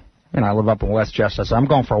 so, I live up in Westchester, so I'm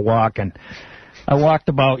going for a walk, and I walked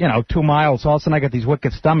about, 2 miles. All of a sudden, I got these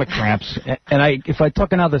wicked stomach cramps, and if I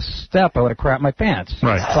took another step, I would have crapped my pants.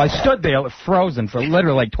 Right. So I stood there frozen for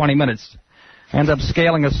literally 20 minutes. I ended up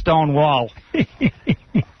scaling a stone wall.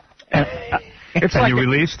 It's and you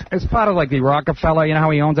released? It's part of the Rockefeller. You know how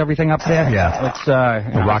he owns everything up there? Yeah. It's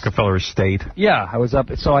the Rockefeller estate. Yeah, I was up.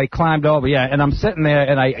 So I climbed over. Yeah, and I'm sitting there,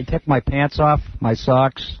 and I took my pants off, my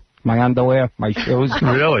socks, my underwear, my shoes.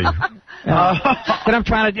 Really? Then I'm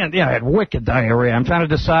trying to, I had wicked diarrhea. I'm trying to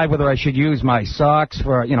decide whether I should use my socks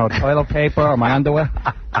for, toilet paper or my underwear.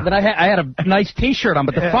 Then I had a nice T-shirt on,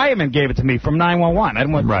 but the fireman gave it to me from 911. I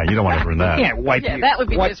didn't want. Right, you don't want to ruin that. You can't wipe. Yeah, that would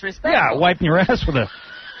be disrespectful. Yeah, wiping your ass with a.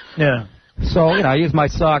 Yeah. So I used my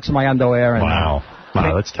socks and my underwear. And, wow.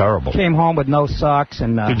 Wow, that's terrible. Came home with no socks.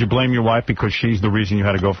 And did you blame your wife because she's the reason you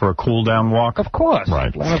had to go for a cool-down walk? Of course.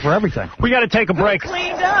 Right. Blame her for everything. We got to take a break. Who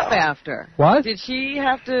cleaned up after? What? Did she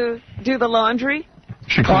have to do the laundry?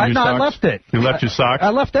 She cleaned your socks? I left it. You left your socks?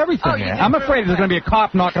 I left everything there. I'm afraid there's going to be a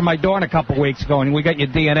cop knocking on my door in a couple of weeks going, we got your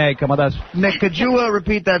DNA, come with us. Nick, could you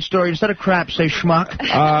repeat that story? Instead of crap, say schmuck.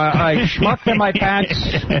 I schmucked in my pants.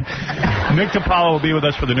 Nick DiPaolo will be with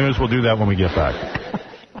us for the news. We'll do that when we get back.